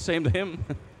 it's all the same to him.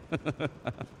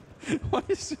 Why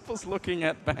is Simple's looking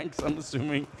at Banks, I'm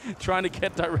assuming, trying to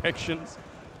get directions?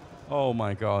 Oh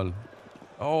my god.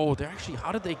 Oh, they're actually,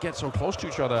 how did they get so close to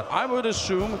each other? I would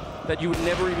assume that you would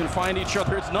never even find each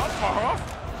other. It's not far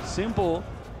off. Simple.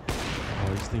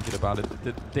 Oh, he's thinking about it.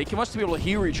 They must be able to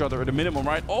hear each other at a minimum,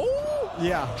 right? Oh!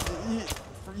 Yeah.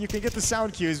 You can get the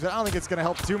sound cues, but I don't think it's going to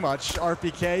help too much.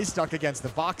 RPK stuck against the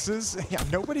boxes. Yeah,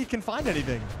 nobody can find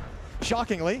anything.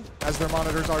 Shockingly, as their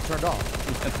monitors are turned off.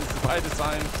 This is by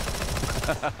design.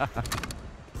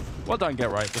 Well done, Get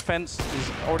Right. The fence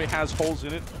already has holes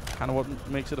in it. Kind of what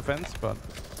makes it a fence, but...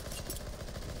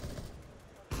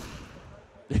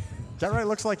 Get Right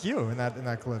looks like you in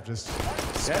that clip, just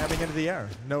spamming into the air.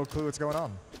 No clue what's going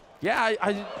on. Yeah,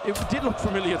 it did look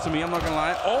familiar to me, I'm not going to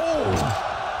lie.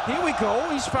 Oh! Here we go.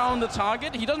 He's found the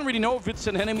target. He doesn't really know if it's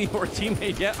an enemy or a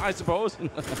teammate yet, I suppose.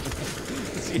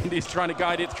 He's trying to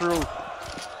guide it through.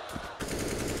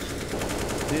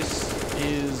 This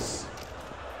is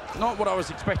not what I was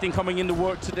expecting coming into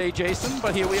work today, Jason,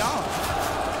 but here we are.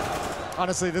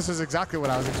 Honestly, this is exactly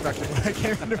what I was expecting when I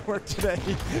came into work today.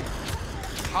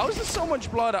 How is there so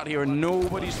much blood out here and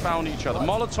nobody's found each other?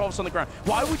 Molotovs on the ground.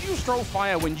 Why would you throw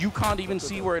fire when you can't even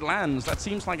see where it lands? That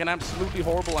seems like an absolutely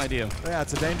horrible idea. Yeah,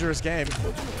 it's a dangerous game.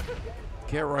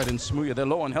 Get Right and Smooya, they're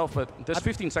low on health, but there's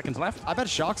 15 seconds left. I bet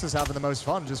Shox is having the most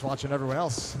fun just watching everyone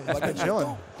else. Like they're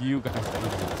chilling. You guys,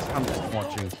 I'm just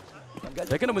watching.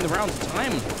 They're going to win the round of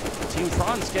time. Team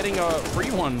France getting a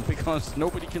free one because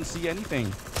nobody can see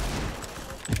anything.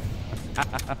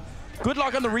 Good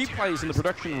luck on the replays in the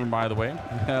production room, by the way.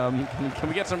 Can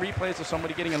we get some replays of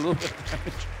somebody getting a little bit of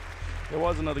damage? There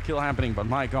was another kill happening, but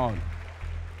my god.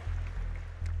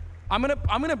 I'm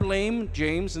gonna blame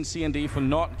James and CND for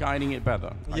not guiding it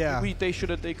better. Yeah. They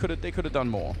could have done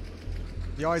more.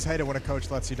 You always hate it when a coach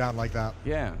lets you down like that.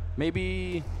 Yeah.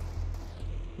 Maybe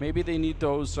they need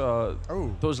those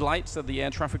lights that the air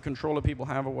traffic controller people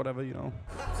have or whatever, you know.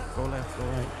 Go left, go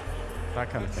right. That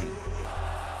kind of thing.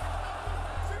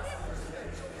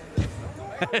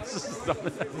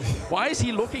 Why is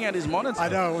he looking at his monitor? I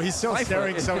know, he's still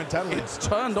staring so intently. It's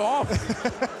turned off.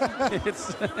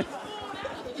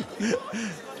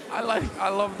 I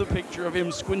love the picture of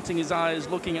him squinting his eyes,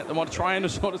 looking at the monitor, trying to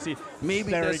sort of see maybe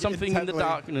Staring there's something intently. in the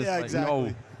darkness. Yeah, like, exactly.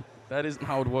 No, that isn't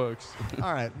how it works.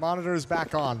 All right, monitors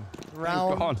back on.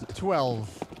 Round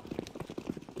 12.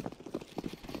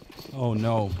 Oh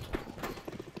no.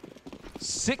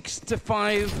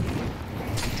 6-5.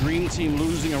 Dream Team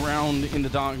losing a round in the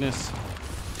darkness.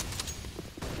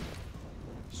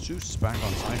 Zeus is back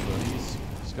on Cypher.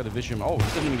 He's got a vision. Oh, he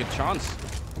doesn't even get a chance.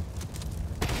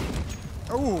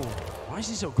 Oh. Why is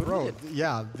he so good at it?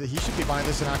 Yeah, he should be buying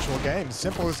this in actual games.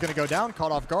 Simple is going to go down,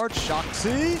 caught off guard.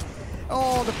 Shoxy.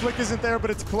 Oh, the flick isn't there,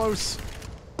 but it's close.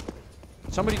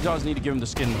 Somebody does need to give him the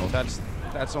skin, though.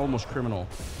 That's almost criminal.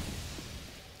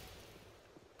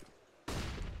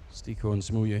 Stiko and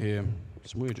Smooya here.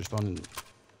 Smooya just on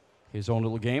his own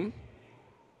little game.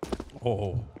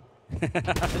 Oh.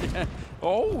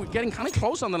 Oh, we're getting kind of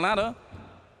close on the ladder.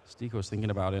 Stiko's thinking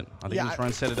about it. I think he's trying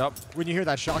to set it up. When you hear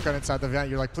that shotgun inside the vent,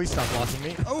 you're like, please stop blocking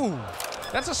me. Oh!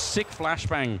 That's a sick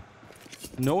flashbang.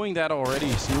 Knowing that already,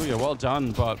 Smooya, well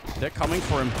done, but they're coming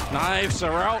for him. Knives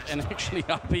are out, and actually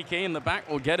RPK in the back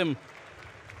will get him.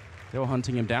 They were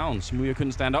hunting him down. Smooya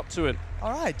couldn't stand up to it.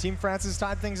 All right, Team France has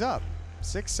tied things up.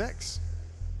 6-6.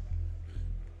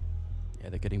 Yeah,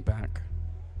 they're getting back.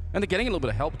 And they're getting a little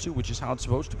bit of help too, which is how it's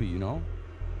supposed to be, you know?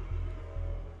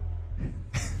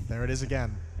 There it is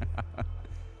again.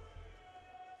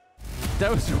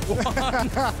 That was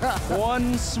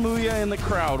one Smooya in the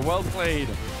crowd. Well played.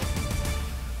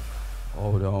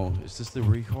 Oh no, is this the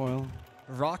recoil?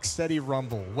 Rocksteady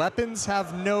rumble. Weapons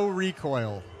have no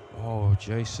recoil. Oh,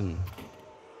 Jason.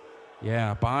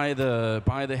 Yeah, buy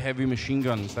the heavy machine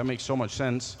guns. That makes so much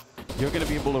sense. You're going to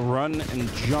be able to run and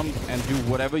jump and do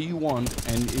whatever you want,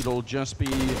 and it'll just be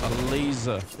a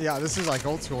laser. Yeah, this is like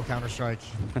old school Counter-Strike.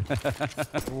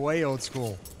 Way old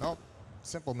school. Oh,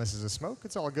 Simple misses a smoke.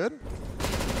 It's all good.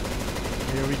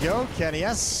 Here we go. Kenny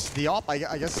S. The op, I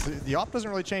guess the op doesn't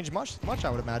really change much, I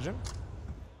would imagine.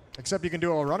 Except you can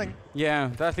do it while running.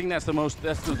 Yeah, I think that's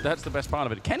the best part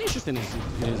of it. Kenny's just in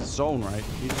his zone, right?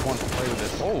 He just wants to play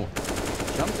with it. Oh,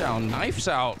 jump down, knives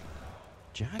out.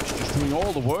 Jack's just doing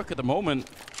all the work at the moment.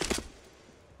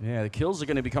 Yeah, the kills are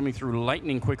going to be coming through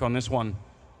lightning quick on this one.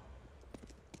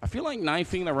 I feel like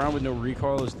knifing around with no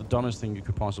recoil is the dumbest thing you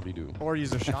could possibly do. Or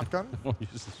use a shotgun. Or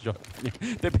use a shotgun.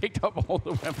 Yeah. They picked up all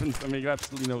the weapons that make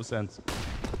absolutely no sense.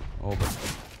 Oh, but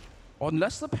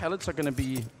unless the pellets are going to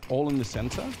be all in the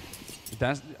center,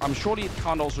 I'm sure it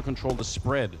can't also control the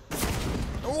spread.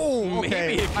 Oh,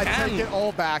 okay. I take it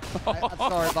all back. I'm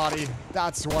sorry, buddy.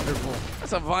 That's wonderful.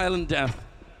 That's a violent death.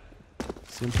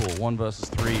 Simple, 1 versus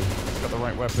 3. He's got the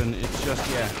right weapon. It's just,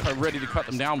 yeah, quite ready to cut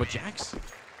them down. But Jax,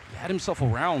 he had himself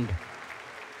around.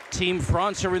 Team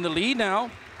France are in the lead now.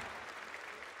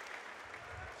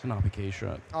 It's an RPK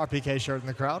shirt. RPK shirt in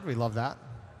the crowd. We love that.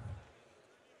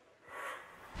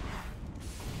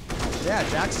 Yeah,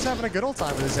 Jax is having a good old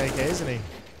time with his AK, isn't he?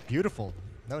 Beautiful.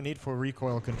 No need for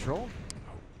recoil control.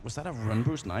 Was that a run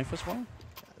boost knife as well?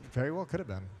 Very well could have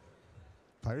been.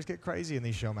 Players get crazy in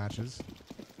these show matches.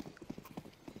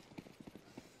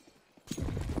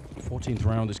 14th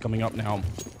round is coming up now.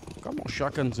 Got more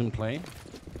shotguns in play.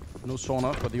 No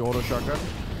sauna, but the auto shotgun.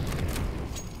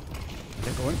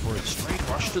 They're going for it. Straight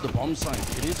rush to the bomb site.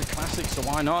 It is a classic, so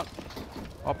why not?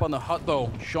 Up on the hut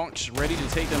though. Shock's ready to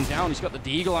take them down. He's got the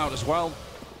deagle out as well.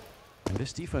 And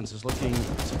this defense is looking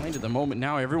tight at the moment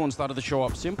now. Everyone started to show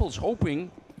up. Simple's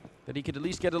hoping that he could at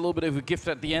least get a little bit of a gift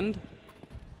at the end.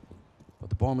 But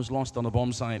the bomb is lost on the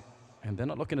bomb site. And they're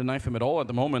not looking to knife him at all at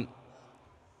the moment.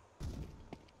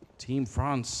 Team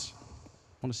France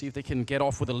want to see if they can get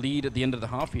off with a lead at the end of the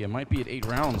half here. Might be at 8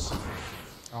 rounds.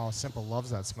 Oh, Simple loves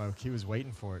that smoke. He was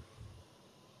waiting for it.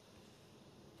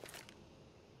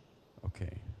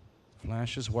 Okay.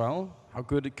 Flash as well. How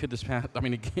good could this pass? I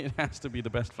mean, it has to be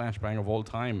the best flashbang of all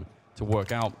time to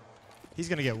work out. He's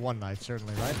going to get one knife,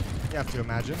 certainly, right? You have to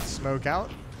imagine. Smoke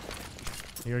out.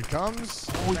 Here it comes.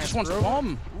 Oh, he just wants a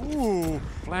bomb. Ooh.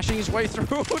 Flashing his way through,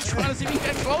 trying to see if he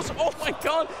can get close. Oh my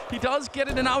god, he does get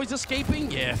it, and now he's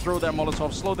escaping. Yeah, throw that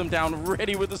Molotov, slow them down,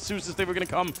 ready with the Seuss they were going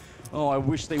to come. Oh, I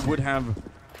wish they would have.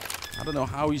 I don't know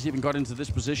how he's even got into this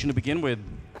position to begin with.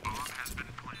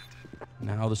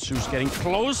 Now the Seuss getting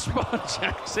close, but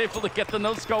Jack's able to get the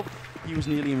no-scope. He was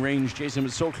nearly in range. Jason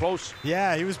was so close.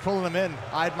 Yeah, he was pulling him in.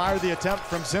 I admire the attempt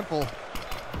from Simple.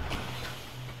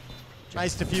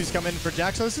 Nice defuse come in for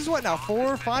Jack. So this is what now,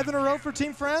 4 or 5 in a row for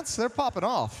Team France? They're popping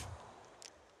off.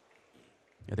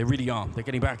 Yeah, they really are. They're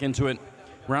getting back into it.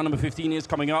 Round number 15 is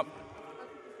coming up.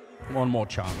 One more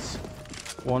chance.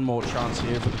 One more chance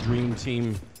here for the Dream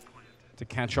Team to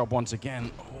catch up once again.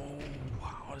 Oh,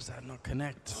 how does that not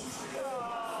connect?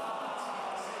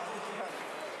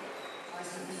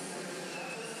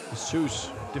 The Seuss,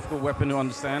 difficult weapon to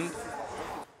understand.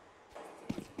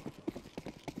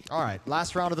 All right,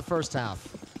 last round of the first half.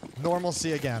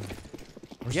 Normalcy again.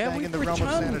 We're Yeah, staying in the we've realm of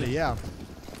returned. sanity, yeah.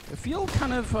 I feel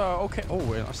kind of okay. Oh,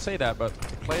 well, I say that, but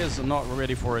players are not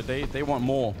ready for it. They want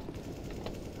more.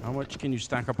 How much can you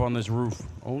stack up on this roof?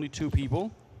 Only 2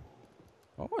 people.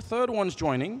 Oh, a third one's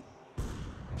joining.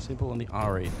 Simple on the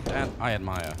R8. That I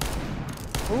admire.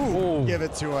 Ooh, give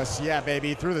it to us. Yeah,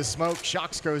 baby. Through the smoke,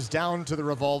 Shocks goes down to the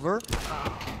revolver.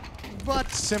 But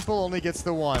Simple only gets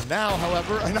the 1. Now,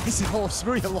 however, a nice little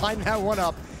Smooya line that one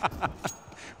up.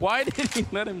 Why did he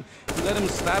let him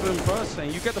stab him first?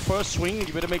 Saying, you get the first swing,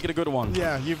 you better make it a good one.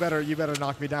 Yeah, you better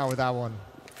knock me down with that one.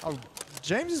 Oh,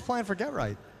 James is playing for Get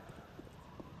Right.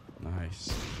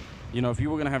 Nice. You know, if you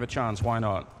were going to have a chance, why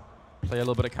not? Play a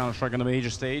little bit of Counter-Strike on the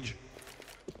major stage.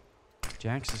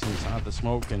 Jax is inside the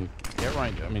smoke, and Get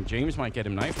Right, I mean, James might get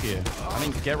him knifed here. I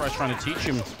think Get Right's trying to teach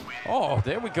him Oh,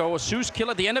 there we go. A Zeus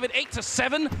kill at the end of it,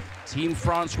 8-7. Team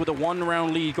France with a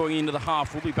 1-round lead going into the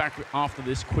half. We'll be back after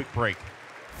this quick break.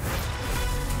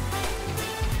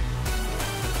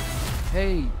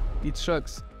 Hey, it's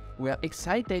Shux. We are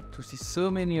excited to see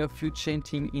so many of you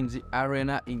chanting in the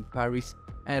arena in Paris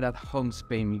and at home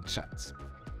spamming chats.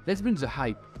 Let's bring the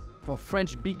hype for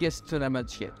French biggest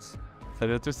tournament yet.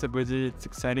 Salut à tous, c'est Body. It's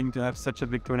exciting to have such a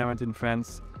big tournament in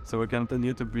France, so we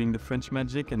continue to bring the French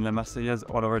magic and La Marseillaise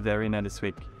all over the arena this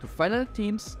week. To final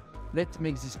teams, let's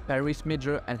make this Paris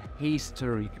Major an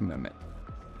historic moment.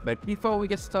 But before we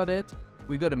get started,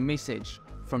 we got a message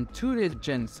from two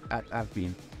legends at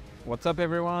Avin. What's up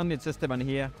everyone, it's Esteban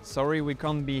here. Sorry we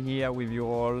can't be here with you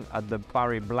all at the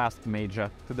Paris Blast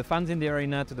Major. To the fans in the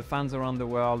arena, to the fans around the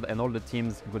world and all the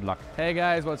teams, good luck. Hey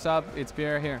guys, what's up? It's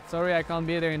Pierre here. Sorry I can't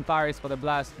be there in Paris for the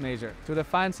Blast Major. To the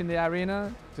fans in the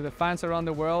arena, to the fans around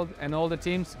the world and all the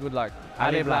teams, good luck.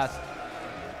 Allez Blast!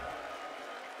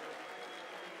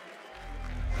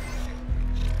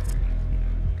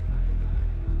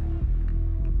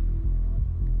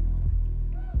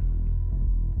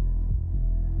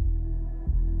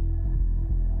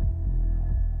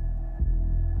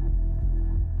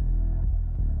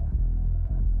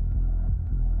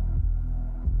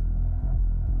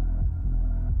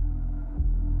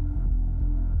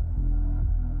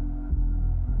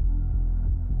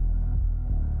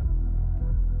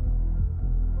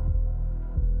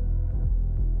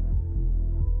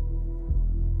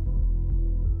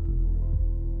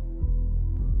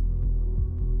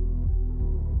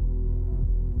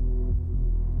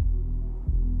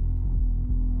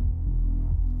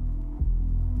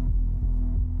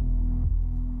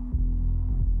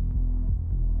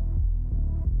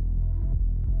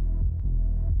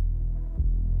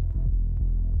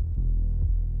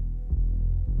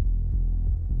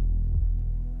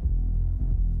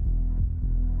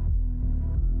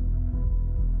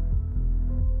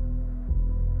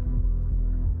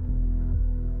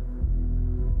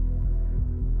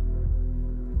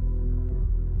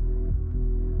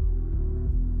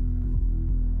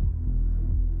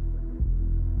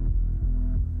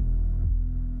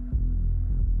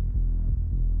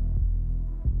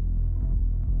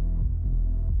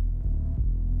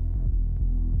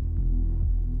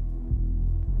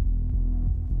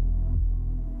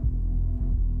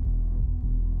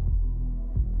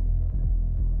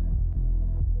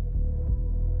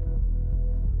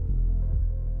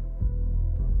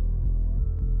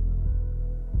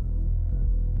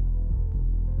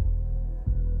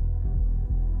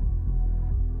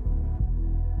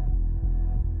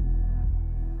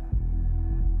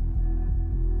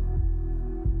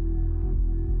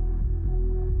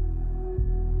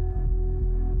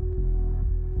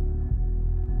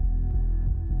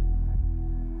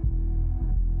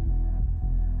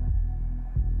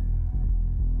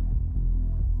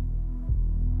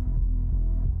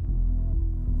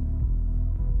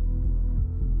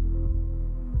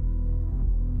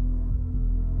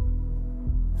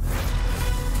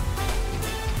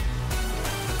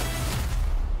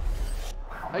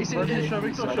 Allez, c'est je suis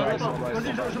avec toi, je suis avec toi.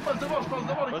 Vas-y, je passe devant,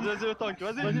 Vas-y, au tank,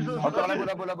 vas-y. Encore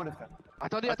la boule, les frères.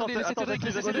 Attendez, laissez Cédric,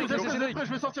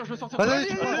 je vais sortir, Vas-y, allez.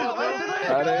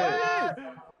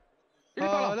 Il est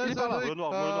par là,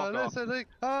 Allez, Cédric,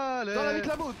 allez. Dans la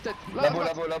Viclamo, peut-être. La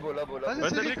boule. Vas-y,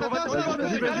 Cédric, vas-y.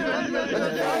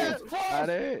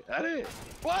 Allez.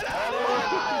 Voilà.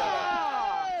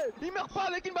 Il meurt pas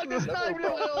avec une balle de snipe, le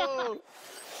frérot.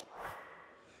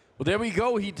 Well, there we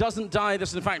go. He doesn't die. This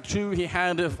is, in fact, true. He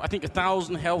had, I think,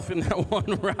 1,000 health in that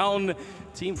one round.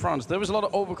 Team France. There was a lot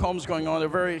of overcoms going on. They're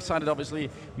very excited, obviously.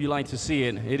 We like to see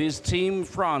it. It is Team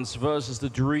France versus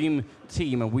the Dream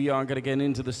Team, and we are going to get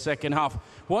into the second half.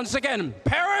 Once again,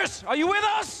 Paris, are you with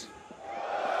us?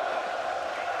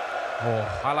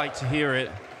 Oh, I like to hear it.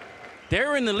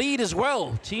 They're in the lead as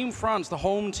well. Team France, the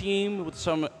home team, with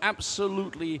some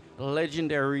absolutely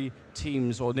legendary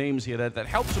teams or names here that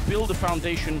help to build the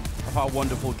foundation of our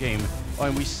wonderful game.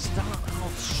 And we start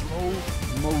out slow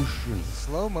motion.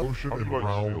 Slow motion in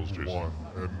round one.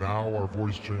 And now our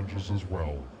voice changes as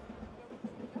well.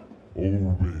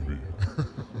 Oh, baby.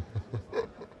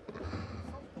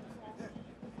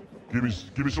 give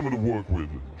me something to work with,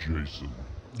 Jason.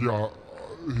 Yeah.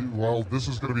 Well, this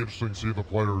is going to be interesting seeing the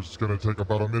players. It's going to take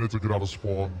about a minute to get out of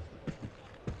spawn.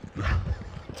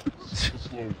 So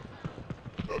slow.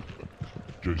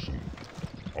 Jason,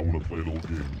 I want to play a little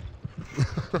game.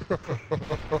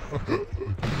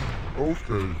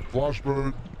 Okay,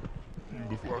 flashbang.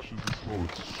 The flashes are slow,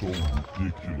 it's so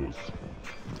ridiculous.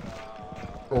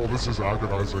 Oh, this is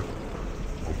agonizing.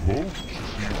 vote to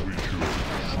see if we should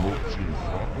smoke team.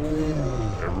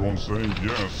 Oh, everyone's saying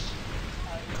yes.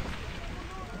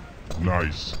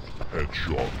 Nice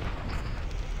headshot.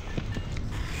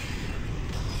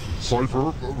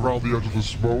 Cypher around the edge of the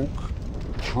smoke,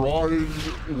 trying,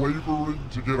 laboring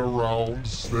to get around.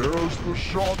 There's the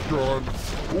shotgun.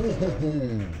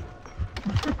 Ooh.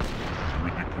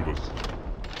 Ridiculous.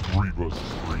 3 versus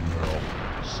 3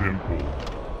 now. Simple.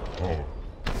 Oh.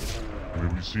 I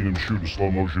mean, we've seen him shoot in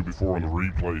slow motion before on the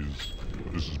replays.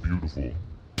 This is beautiful.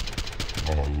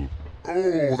 Oh,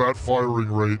 that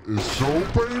firing rate is so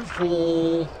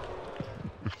painful.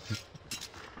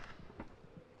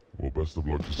 Well, best of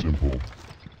luck to Simple.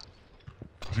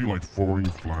 Is he like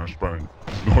forwarding flashbang?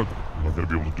 He's not gonna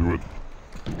be able to do it.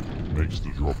 Makes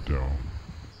the drop down.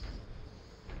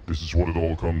 This is what it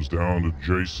all comes down to,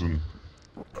 Jason.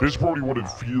 This is probably what it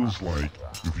feels like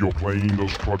if you're playing in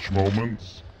those clutch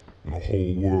moments and the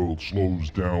whole world slows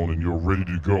down and you're ready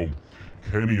to go.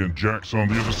 Kenny and Jax on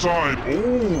the other side.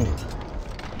 Oh!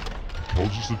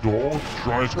 Closes the door,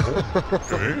 tries.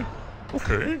 Oh,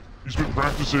 okay. He's been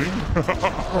practicing. He's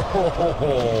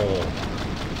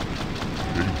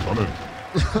done it.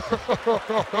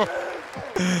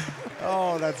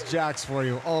 Oh, that's Jax for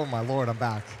you. Oh my lord, I'm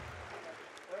back.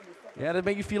 Yeah, that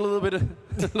make you feel a little bit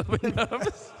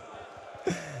nervous.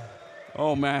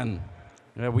 Oh man,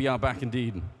 yeah, we are back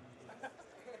indeed.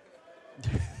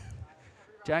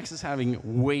 Jax is having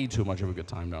way too much of a good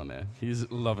time down there. He's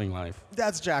loving life.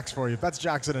 That's Jax for you. That's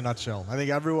Jax in a nutshell. I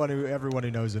think everyone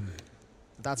who knows him,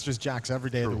 that's just Jax every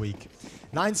day of the week.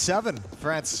 9-7,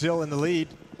 France still in the lead,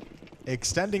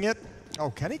 extending it.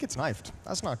 Oh, Kenny gets knifed.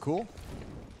 That's not cool.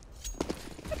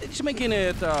 It's making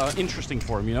it interesting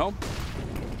for him, you know?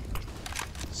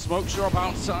 Smokes are up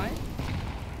outside.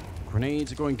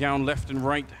 Grenades are going down left and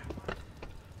right.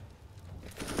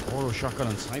 Oro, Shotgun,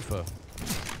 and Cypher.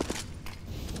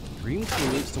 Dream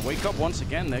Team needs to wake up once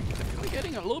again. They're kind of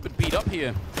getting a little bit beat up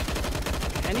here.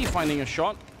 Kenny finding a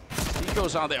shot.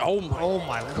 Steeko's out there. Oh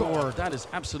my lord. That is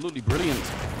absolutely brilliant.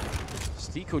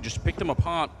 Steeko just picked him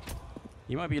apart.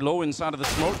 He might be low inside of the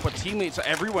smoke, but teammates are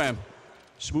everywhere.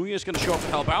 Smooya's going to show up to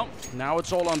help out. Now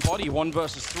it's all on body, 1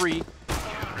 versus 3.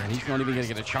 And he's not even going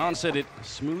to get a chance at it.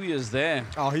 Smooya's there.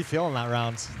 Oh, he's feeling that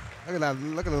round. Look at that.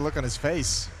 Look at the look on his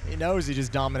face. He knows he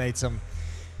just dominates him.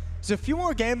 There's a few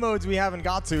more game modes we haven't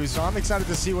got to, so I'm excited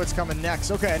to see what's coming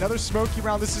next. Okay, another smoky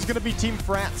round. This is going to be Team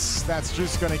France. That's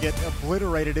just going to get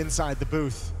obliterated inside the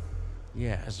booth.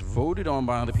 Yeah, as voted on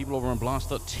by the people over on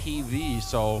Blast.tv.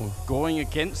 So going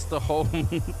against the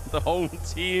home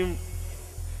team.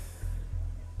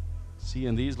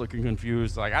 Seeing these looking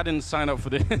confused, like I didn't sign up for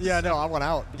this. Yeah, no, I went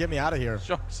out. Get me out of here.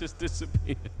 Shots just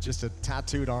disappeared. Just a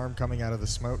tattooed arm coming out of the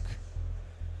smoke.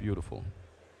 Beautiful.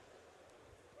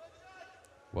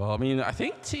 Well, I mean, I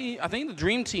think the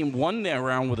Dream Team won their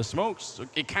round with the smokes. So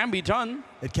it can be done.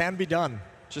 It can be done.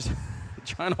 Just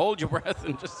try and hold your breath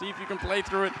and just see if you can play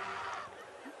through it.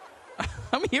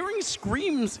 I'm hearing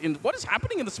screams. What is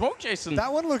happening in the smoke, Jason?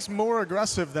 That one looks more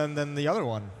aggressive than the other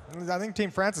one. I think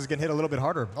Team France is getting hit a little bit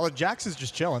harder. Oh, Jax is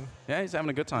just chilling. Yeah, he's having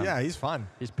a good time. Yeah, he's fine.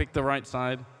 He's picked the right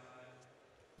side.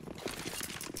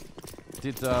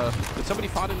 Did somebody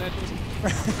fart in there, Jason?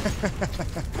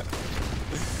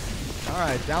 All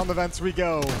right, down the vents we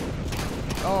go.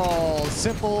 Oh,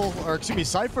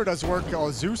 Cypher does work.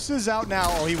 Oh, Zeus is out now.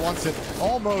 Oh, he wants it.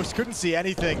 Almost, couldn't see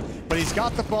anything. But he's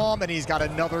got the bomb, and he's got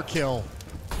another kill.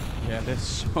 Yeah, they're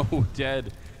so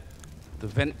dead. The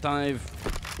vent dive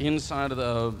inside of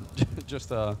the,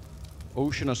 just a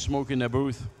ocean of smoke in their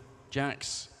booth.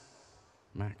 Jax,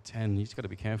 Mac 10, he's got to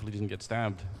be careful he doesn't get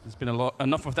stabbed. There's been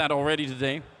enough of that already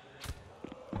today.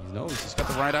 He knows he's got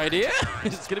the right idea.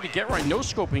 It's going to be get right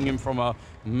no-scoping him from a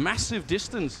massive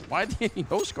distance. Why did he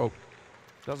no-scope?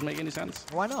 Doesn't make any sense.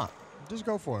 Why not? Just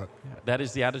go for it. Yeah, that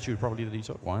is the attitude probably that he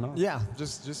took. Why not? Yeah,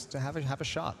 just to have a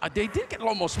shot. They did get a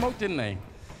lot more smoke, didn't they?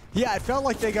 Yeah, it felt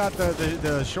like they got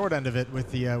the short end of it with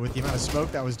the amount of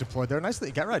smoke that was deployed there.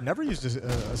 Nicely, Get Right never used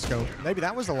a scope. Maybe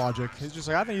that was the logic. He's just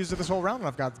like, I haven't used it this whole round, and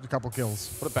I've got a couple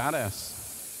kills. What a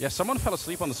badass. Yeah, someone fell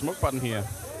asleep on the smoke button here.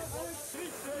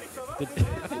 I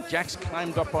think Jax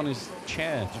climbed up on his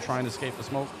chair to try and escape the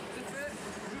smoke.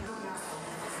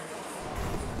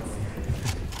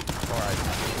 All right,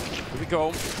 here we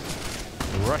go.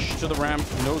 Rush to the ramp.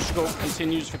 No scope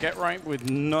continues for Get Right with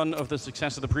none of the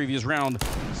success of the previous round.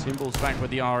 Symbol's back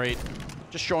with the R8.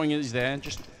 Just showing he's there,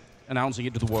 just announcing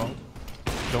it to the world.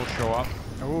 Don't show up.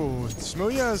 Oh,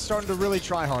 Smooya is starting to really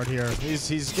try hard here.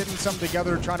 He's getting something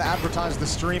together, trying to advertise the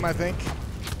stream, I think.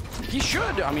 He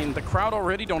should. I mean, the crowd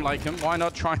already don't like him. Why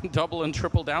not try and double and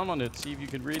triple down on it? See if you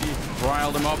can really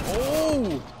rile them up.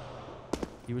 Oh!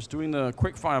 He was doing the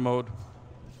quick fire mode.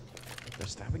 They're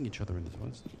stabbing each other in this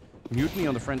one. Mutiny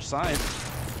on the French side.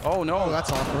 Oh no,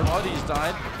 that's awkward. Bodies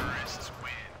died.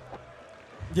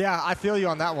 Yeah, I feel you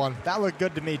on that one. That looked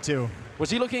good to me too. Was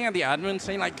he looking at the admin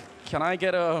saying like, can I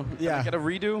get a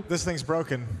redo? This thing's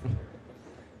broken.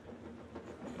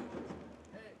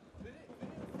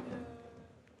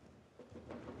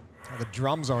 The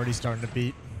drum's already starting to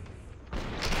beat.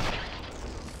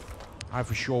 I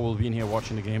for sure will be in here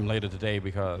watching the game later today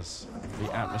because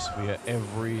the atmosphere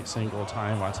every single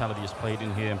time Vitality has played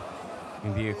in here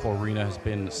in the Eco Arena has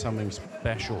been something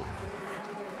special.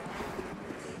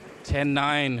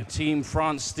 10-9, Team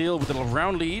France still with a little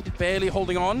round lead, barely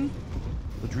holding on.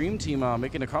 The Dream Team are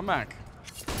making a comeback.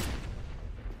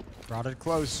 Brought it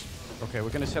close. Okay, we're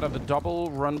going to set up the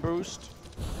double run boost.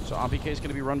 So RPK is going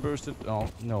to be run boosted. Oh,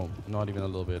 no, not even a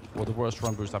little bit. Well, the worst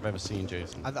run boost I've ever seen,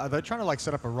 Jason. Are they trying to like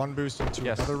set up a run boost into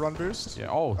another run boost?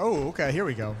 Yeah. Oh. Oh, okay. Here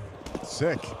we go.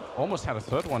 Sick. Almost had a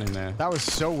third one in there. That was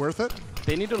so worth it.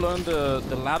 They need to learn the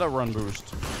ladder run boost.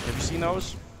 Have you seen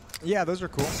those? Yeah, those are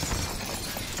cool.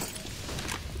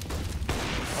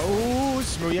 Oh,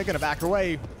 Smooya gonna back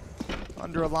away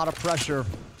under a lot of pressure.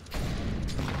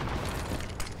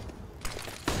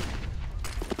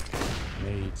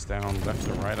 Nades down left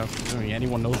and right. I don't think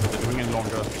anyone knows what they're doing any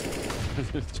longer.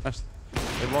 Just,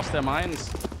 they've lost their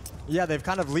minds. Yeah, they've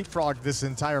kind of leapfrogged this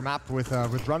entire map with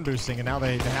run boosting, and now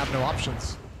they have no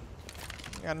options.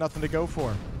 They got nothing to go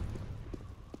for.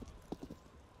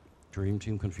 Dream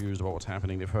Team confused about what's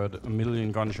happening. They've heard a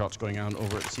million gunshots going on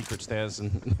over at secret stairs,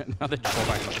 and now they're just all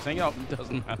back saying, oh, it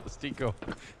doesn't matter, Stico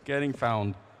getting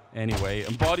found anyway.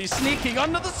 And Body sneaking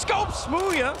under the scope,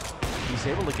 Smooya! He's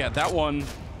able to get that one.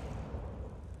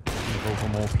 Gonna go for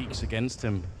more peeks against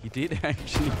him. He did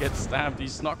actually get stabbed. He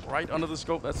snuck right under the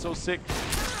scope. That's so sick.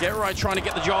 Get right, trying to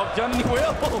get the job done, and he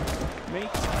will!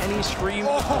 Makes any scream.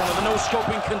 Oh, the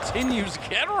no-scoping continues.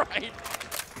 Get right!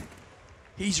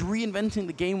 He's reinventing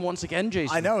the game once again,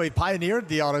 Jason. I know, he pioneered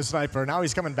the auto sniper. Now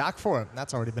he's coming back for it.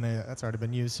 That's already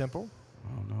been used. Simple.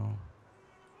 Oh no.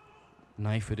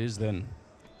 Knife it is then.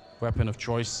 Weapon of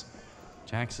choice.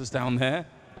 Jax is down there.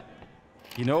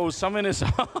 He knows something is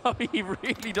up. He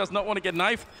really does not want to get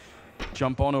knifed.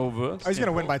 Jump on over. Oh, he's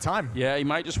gonna win by time. Yeah, he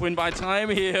might just win by time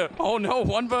here. Oh no,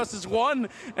 1 versus 1.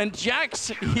 And Jax,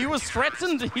 he was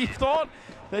threatened. He thought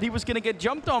that he was gonna get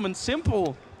jumped on, and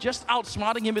Simple just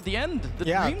outsmarting him at the end. The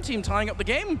Dream Team tying up the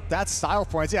game. That's style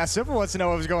points. Yeah, Simple wants to know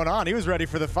what was going on. He was ready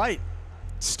for the fight.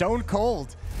 Stone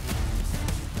cold.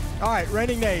 All right,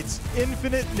 raining nades.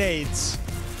 Infinite nades.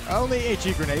 Only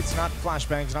HE grenades, not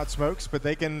flashbangs, not smokes, but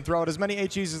they can throw out as many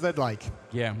HEs as they'd like.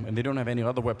 Yeah, and they don't have any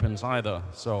other weapons either.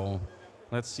 So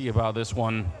let's see about this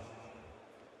one.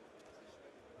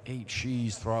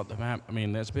 HEs throughout the map. I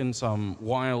mean, there's been some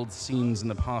wild scenes in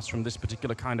the past from this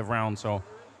particular kind of round, so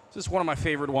this is one of my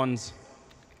favorite ones.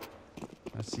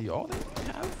 Let's see. Oh, they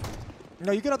have.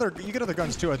 No, you get other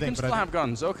guns too, I think. You can still have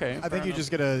guns. Okay. I think you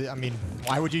just gotta. I mean,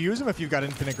 why would you use them if you've got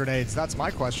infinite grenades? That's my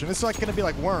question. It's like gonna be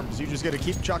like worms. You just gotta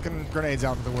keep chucking grenades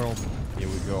out into the world. Here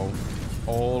we go.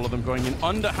 All of them going in,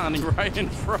 underhanding right in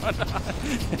front.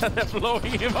 They're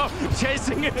blowing him up,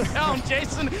 chasing him down.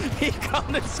 Jason, he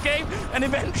can't escape, and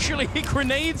eventually he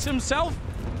grenades himself.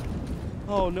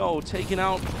 Oh no, taken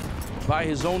out by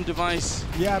his own device.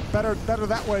 Yeah, better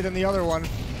that way than the other one.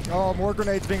 Oh, more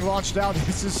grenades being launched out.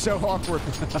 This is so awkward.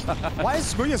 Why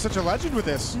is Smooya such a legend with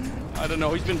this? I don't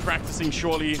know. He's been practicing,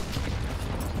 surely.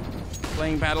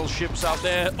 Playing battleships out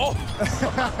there. Oh!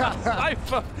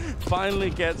 Cypher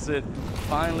finally gets it.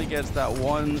 Finally gets that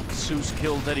one Zeus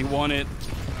kill that he wanted.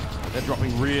 They're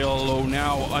dropping real low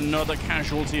now. Another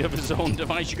casualty of his own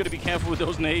device. You got to be careful with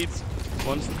those nades.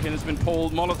 Once the pin has been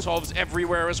pulled, Molotovs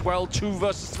everywhere as well. 2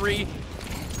 versus 3.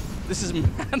 This is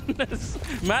madness.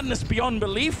 Madness beyond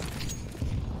belief.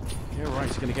 You're right,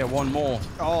 he's going to get one more.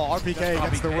 Oh, RPK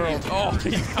against the world. Oh,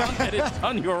 he can't get it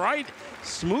done. You're right.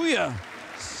 Smooya,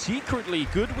 secretly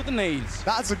good with the nades.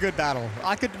 That's a good battle.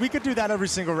 We could do that every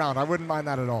single round. I wouldn't mind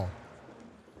that at all.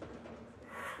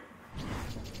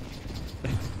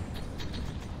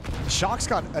 Shock's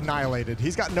got annihilated.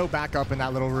 He's got no backup in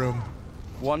that little room.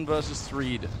 1 versus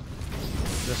 3.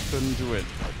 Just couldn't do it.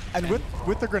 And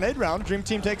with the grenade round, Dream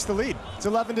Team takes the lead. It's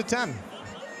 11-10.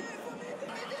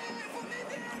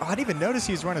 Oh, I didn't even notice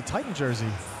he's wearing a Titan jersey.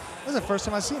 This is the first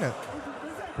time I've seen it.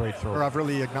 Great throw. Or I've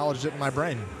really acknowledged it in my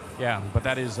brain. Yeah, but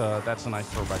that's a nice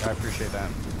throwback. I appreciate that.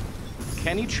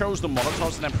 Kenny chose the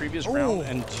Molotovs in that previous round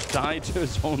and died to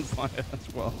his own fire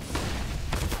as well.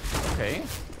 Okay.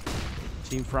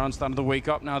 Team France starting to wake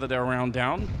up now that they're a round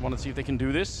down. Want to see if they can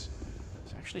do this.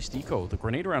 Actually, Stico, the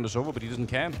grenade round is over, but he doesn't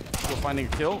care. Still finding a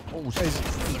kill. Oh,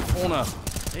 he's in the corner.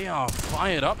 They are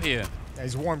fired up here. Yeah,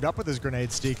 he's warmed up with his grenade,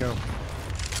 Stiko.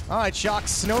 All right,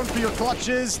 Shocks, known for your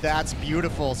clutches. That's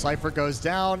beautiful. Cypher goes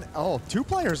down. Oh, 2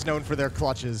 players known for their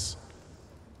clutches.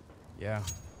 Yeah.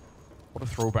 What a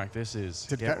throwback this is.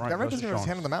 That right doesn't have his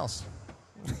hand on the mouse.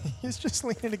 He's just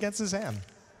leaning against his hand.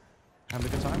 Having a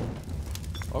good time.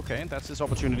 Okay, that's his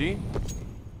opportunity.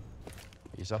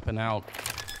 He's up and out.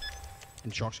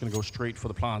 And Shock's gonna go straight for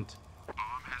the plant.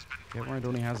 Get Right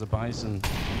only has a Bison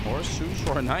or a Zeus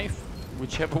or a knife,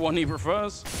 whichever one he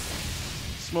prefers.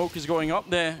 Smoke is going up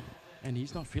there, and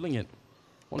he's not feeling it.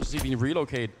 Wants to see if he can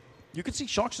relocate. You can see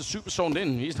Shocks is super zoned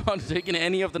in. He's not taking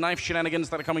any of the knife shenanigans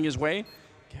that are coming his way.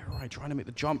 Get Right trying to make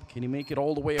the jump. Can he make it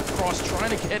all the way across?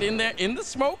 Trying to get in there in the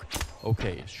smoke.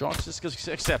 Okay, Shocks is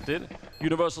accepted.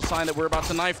 Universal sign that we're about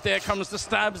to knife. There comes the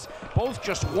stabs. Both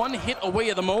just 1 hit away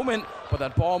at the moment. But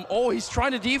that bomb, oh, he's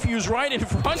trying to defuse right in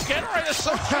front. Get Right is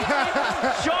so cheap.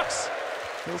 Shocks.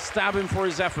 He'll stab him for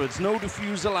his efforts. No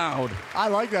defuse allowed. I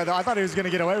like that, though. I thought he was going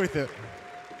to get away with it.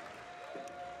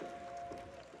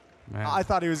 Man. I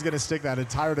thought he was going to stick that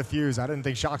entire defuse. I didn't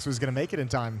think Shocks was going to make it in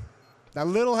time. That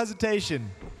little hesitation.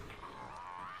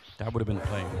 That would have been the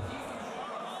play.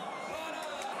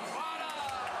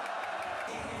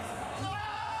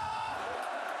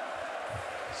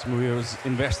 Smooya was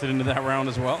invested into that round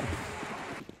as well.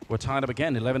 We're tied up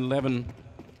again, 11-11.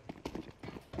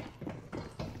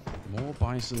 More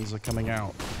Bisons are coming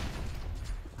out.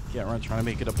 Get Right trying to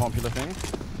make it a popular thing.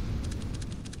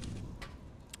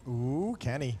 Ooh,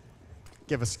 Kenny.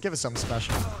 Give us something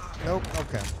special. Nope,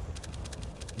 okay.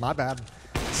 My bad.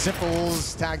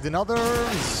 Simples tagged another.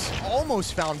 He's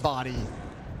almost found body.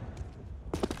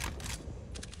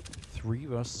 3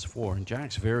 versus 4, and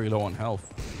Jack's very low on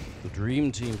health. The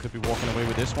Dream Team could be walking away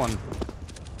with this one.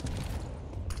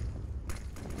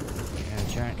 And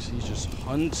Jax, he's just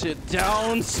hunted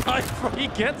down. Cypher, he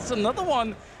gets another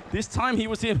one. This time he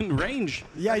was in range.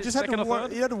 Yeah, he just had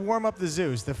to warm up the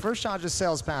Zeus. The first shot just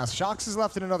sails past. Shocks is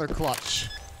left in another clutch.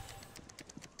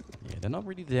 Yeah, they're not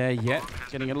really there yet.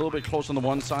 Getting a little bit close on the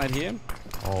one side here.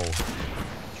 Oh,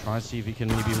 try to see if he can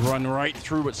maybe run right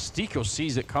through, but Stiko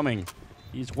sees it coming.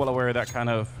 He's well aware of that kind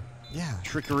of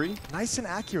trickery. Nice and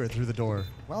accurate through the door.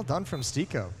 Well done from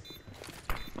Stiko.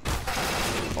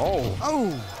 Oh. Oh.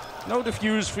 No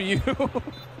defuse for you.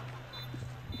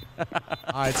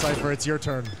 All right, Cypher, it's your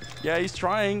turn. Yeah, he's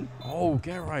trying. Oh,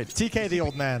 get right. TK the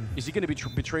old man. Is he going to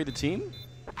betray the team?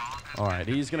 All right,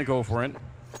 he's going to go for it.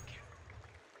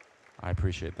 I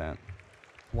appreciate that.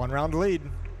 1 round lead.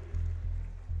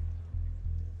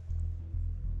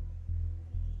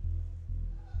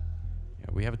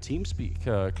 Yeah, we have a team speak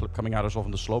clip coming out as well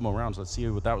from the slow-mo rounds. Let's see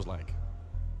what that was like.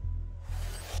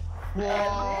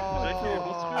 Wow.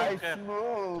 I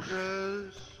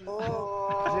smoke.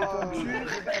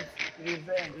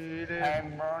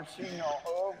 I'm marching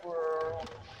all over.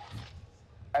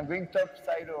 I'm going top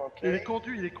side, okay? Il est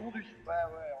conduit, il est conduit. Ouais,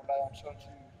 on balance dessus.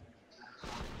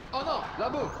 Oh non,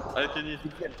 là-bas. Allez, Kenny.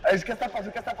 Allez, je casse ta porte.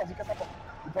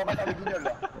 Il peut en mettre des guignols,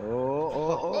 là.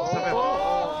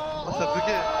 Ça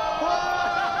buguait.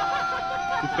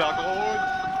 Super gros.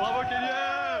 Bravo, Kenny.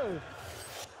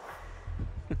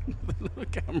 The little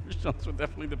camera shots were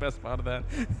definitely the best part of that.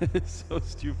 It's so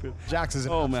stupid. Jax is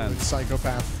an absolute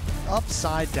psychopath.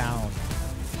 Upside down.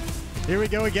 Here we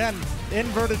go again.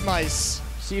 Inverted mice.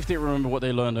 See if they remember what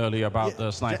they learned earlier about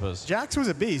the snipers. Jax was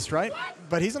a beast, right?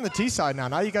 But he's on the T side now.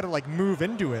 Now you got to like move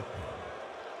into it.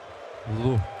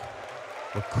 Look,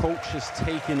 the coach has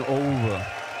taken over.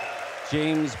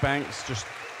 James Banks just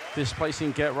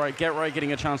displacing Get Right. Get Right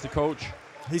getting a chance to coach.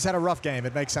 He's had a rough game.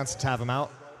 It makes sense to have him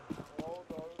out.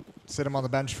 Sit him on the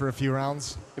bench for a few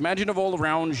rounds. Imagine of all the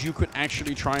rounds you could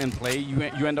actually try and play, you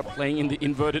end up playing in the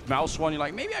inverted mouse one. You're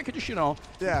like, maybe I could just,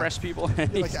 impress people.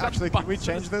 Like, actually, can we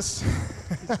change this?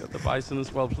 He's got the Bison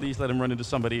as well. Please let him run into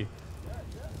somebody.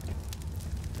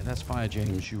 Yeah, that's fire,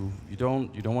 James. You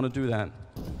don't want to do that.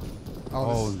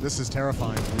 Oh, this is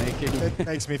terrifying. It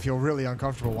makes me feel really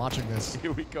uncomfortable watching this.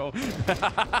 Here we go. Straight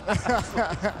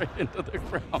into the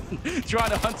ground.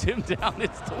 Trying to hunt him down.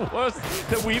 It's the worst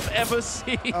that we've ever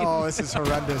seen. Oh, this is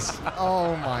horrendous.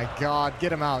 Oh, my God.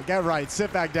 Get him out. Get right.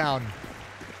 Sit back down.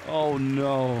 Oh,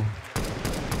 no.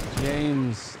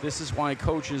 James, this is why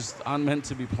coaches aren't meant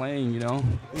to be playing,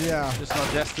 Yeah. Just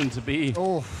not destined to be.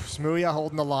 Oh, Smooya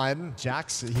holding the line.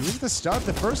 Jax, he was the start of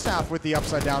the first half with the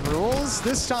upside down rules.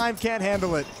 This time can't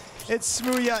handle it. It's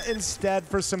Smooya instead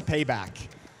for some payback.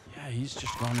 Yeah, he's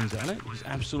just gone and done it. He's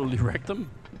absolutely wrecked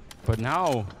them. But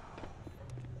now,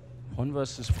 1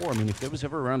 versus 4. I mean, if there was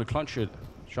ever a round to clutch it,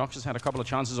 Shox has had a couple of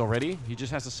chances already. He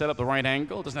just has to set up the right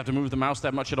angle. Doesn't have to move the mouse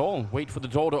that much at all. Wait for the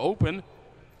door to open.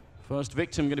 First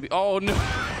victim going to be... Oh, no.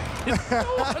 It's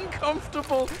so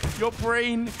uncomfortable. Your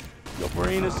brain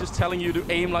is just telling you to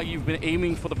aim like you've been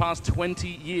aiming for the past 20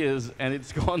 years, and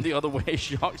it's gone the other way.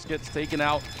 Shox gets taken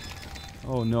out.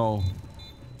 Oh, no.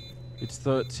 It's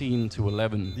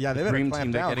 13-11. Yeah, they the better Dream clamp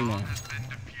Team, they're down. getting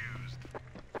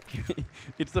there.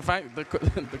 It's the fact, the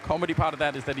comedy part of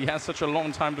that is that he has such a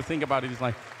long time to think about it. He's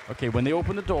like, okay, when they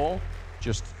open the door,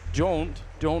 just don't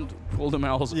pull the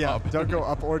mouse up. Don't go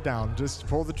up or down. Just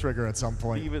pull the trigger at some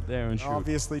point. Leave it there and shoot.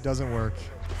 Obviously doesn't work.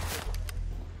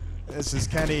 This is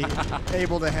Kenny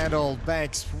able to handle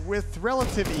Banks with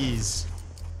relative ease.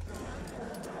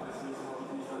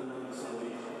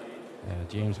 Yeah,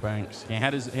 James Banks. He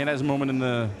had his moment in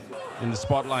the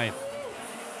spotlight.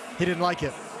 He didn't like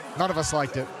it. None of us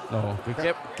liked it. No,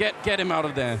 get him out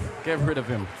of there. Get rid of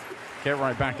him. Get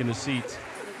right back in the seat.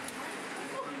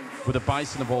 With a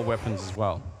bison of all weapons as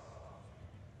well.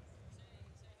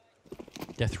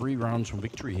 Yeah, 3 rounds from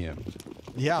victory here.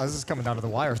 Yeah, this is coming down to the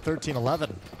wire.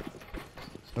 13-11.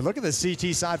 But look at the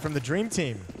CT side from the Dream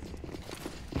Team.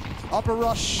 Upper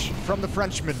rush from the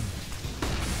Frenchman.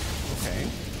 Okay.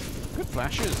 Good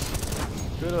flashes.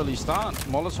 Good early start.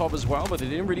 Molotov as well, but they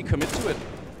didn't really commit to it.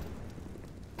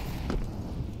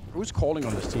 Who's calling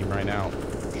on this team right now?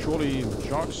 Surely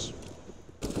Shox?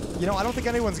 You know, I don't think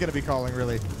anyone's going to be calling,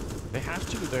 really. They have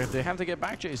to. They have to get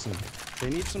back, Jason. They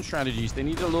need some strategies. They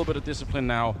need a little bit of discipline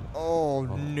now. Oh,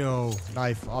 no.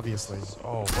 Knife, obviously.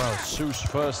 Oh, well, Seuss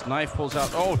first. Knife pulls out.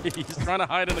 Oh, he's trying to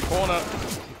hide in the corner.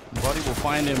 Buddy will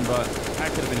find him, but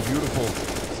that could have been beautiful.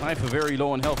 Cypher very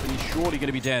low on health, and he's surely going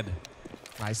to be dead.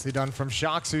 Nicely done from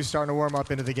Shox, who's starting to warm up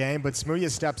into the game, but Smooya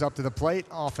steps up to the plate.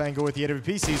 Off angle with the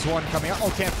AWP, sees one coming out.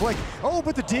 Oh, can't flick. Oh,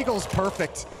 but the Deagle's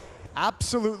perfect.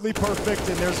 Absolutely perfect,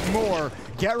 and there's more.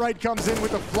 Get Right comes in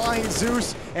with the flying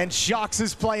Zeus, and Shox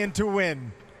is playing to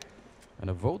win. And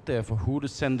a vote there for who to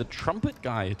send the trumpet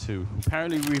guy to.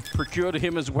 Apparently we've procured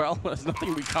him as well. There's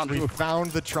nothing we can't do. We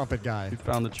found the trumpet guy. We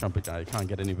found the trumpet guy. Can't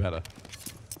get any better.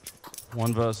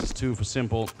 1 versus 2 for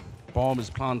Simple. Bomb is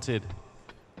planted.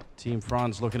 Team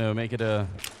France looking to make it a...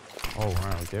 Oh,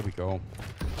 wow, there we go.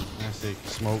 Classic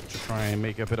smoke to try and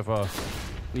make a bit of a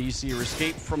easier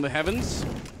escape from the heavens.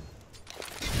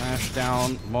 Flash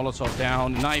down, Molotov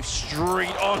down, knife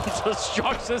straight onto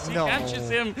Shox as he catches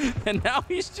him. And now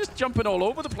he's just jumping all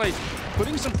over the place,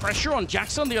 putting some pressure on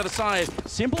Jackson on the other side.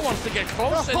 Simple wants to get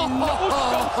close, and he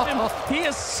no-scopes him. He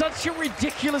is such a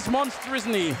ridiculous monster,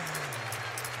 isn't he?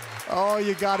 Oh,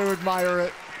 you got to admire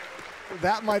it.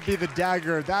 That might be the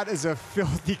dagger. That is a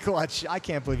filthy clutch. I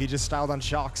can't believe he just styled on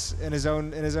Shox in his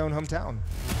own hometown.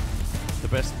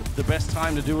 The best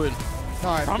time to do it.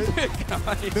 All right, Trumpet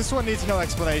guy. This one needs no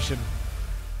explanation.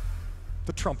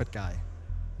 The trumpet guy.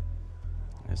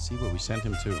 Let's see where we sent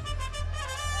him to.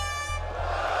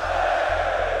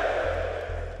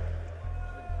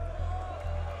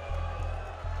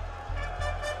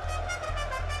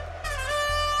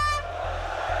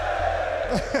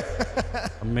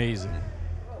 Amazing.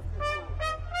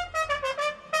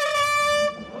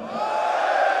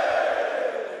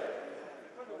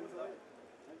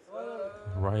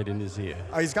 Right in his ear.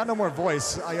 He's got no more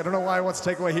voice. I don't know why he wants to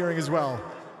take away hearing as well.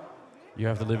 You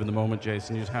have to live in the moment,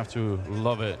 Jason. You just have to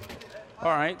love it.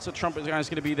 All right, so Trumpet guy's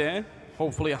going to be there.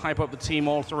 Hopefully hype up the team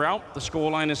all throughout. The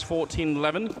scoreline is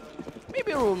 14-11.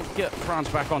 Maybe it'll get France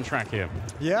back on track here.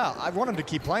 Yeah, I want him to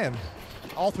keep playing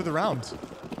all through the round.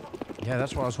 Yeah,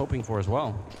 that's what I was hoping for as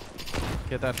well.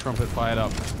 Get that Trumpet fired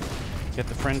up. Get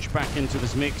the French back into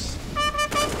this mix.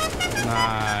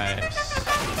 Nice.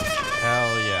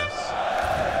 Hell yes.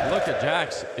 Look at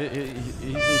Jax.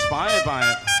 He's inspired by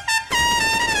it.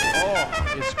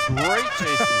 Oh, it's great,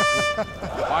 Jason.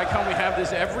 Why can't we have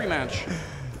this every match?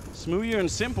 Smoothie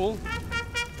and simple.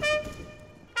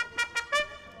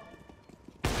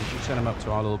 We should send him up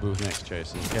to our little booth next,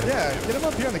 Jason. Get him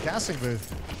up here in the casting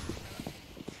booth.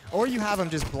 Or you have him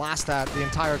just blast that the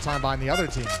entire time behind the other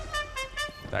team.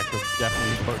 That could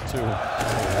definitely work too.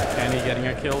 Kenny getting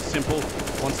a kill. Simple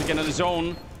once again on his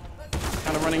own.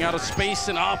 Kind of running out of space,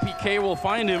 and RPK will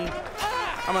find him.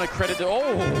 I'm going to credit the...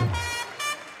 Oh!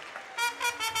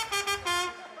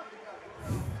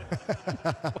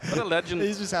 What a legend.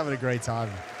 He's just having a great time.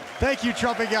 Thank you,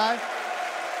 trumpet guy.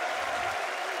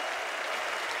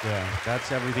 Yeah,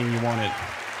 that's everything you wanted.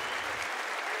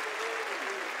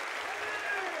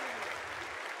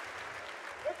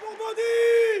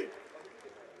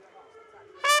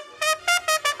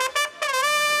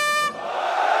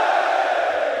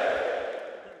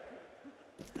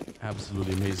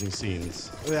 Absolutely amazing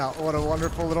scenes. Yeah, what a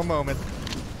wonderful little moment.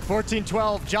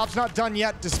 14-12, job's not done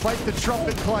yet, despite the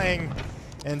trumpet playing.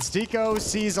 And Stiko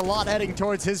sees a lot heading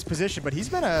towards his position, but he's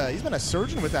been a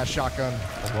surgeon with that shotgun.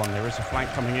 There is a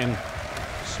flank coming in.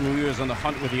 Smooya is on the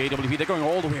hunt with the AWP. They're going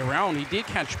all the way around. He did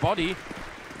catch body.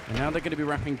 And now they're going to be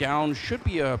wrapping down. Should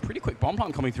be a pretty quick bomb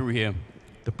plant coming through here.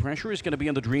 The pressure is going to be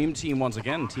on the Dream Team once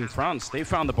again, Team France. They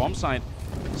found the bomb site.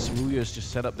 Smooya is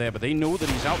just set up there, but they know that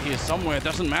he's out here somewhere. It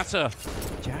doesn't matter.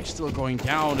 Jack's still going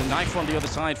down. A knife on the other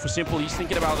side for Simple. He's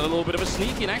thinking about a little bit of a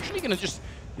sneak and actually going to just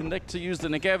elect to use the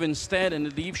Negev instead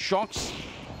and leave shots.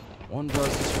 1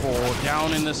 versus 4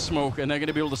 down in the smoke, and they're going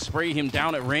to be able to spray him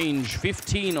down at range.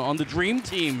 15 on the Dream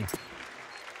Team.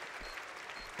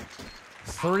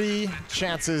 3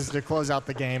 chances to close out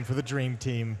the game for the Dream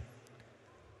Team.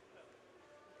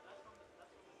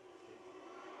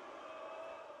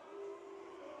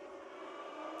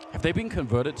 Have they been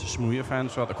converted to Smooya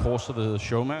fans throughout the course of the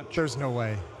show match? There's no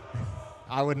way.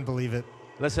 I wouldn't believe it.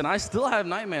 Listen, I still have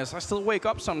nightmares. I still wake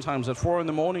up sometimes at 4 in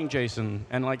the morning, Jason,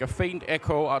 and like a faint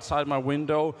echo outside my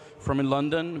window from in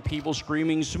London, people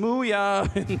screaming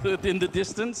Smooya in the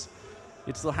distance.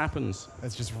 It still happens.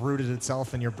 It's just rooted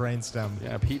itself in your brainstem.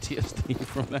 Yeah, PTSD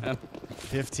from that.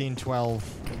 15-12.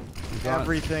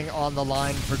 Everything on the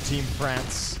line for Team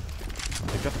France.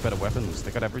 They've got the better weapons.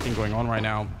 They've got everything going on right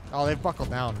now. Oh, they've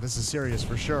buckled down. This is serious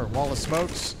for sure. Wall of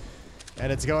smokes.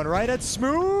 And it's going right at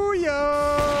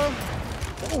Smooya.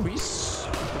 Oh, he's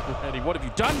ready. What have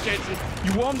you done, Jason?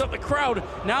 You warmed up the crowd.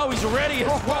 Now he's ready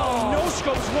as well. No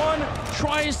scopes one.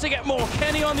 Tries to get more.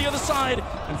 Kenny on the other side.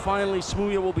 And finally,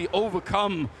 Smooya will be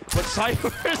overcome. But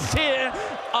Cypher is here.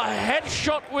 A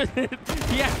headshot with it.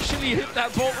 He actually hit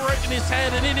that bolt right in his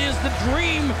head. And it is the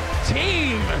Dream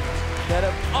Team that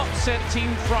have upset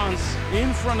Team France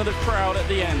in front of the crowd at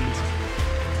the end.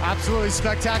 Absolutely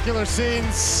spectacular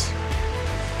scenes.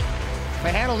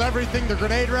 They handled everything, the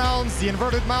grenade rounds, the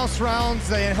inverted mouse rounds,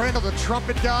 they handled the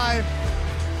trumpet guy.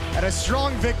 And a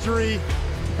strong victory,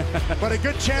 but a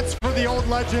good chance for the old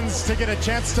legends to get a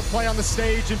chance to play on the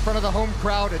stage in front of the home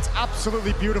crowd. It's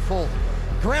absolutely beautiful.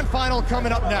 Grand final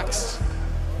coming up next.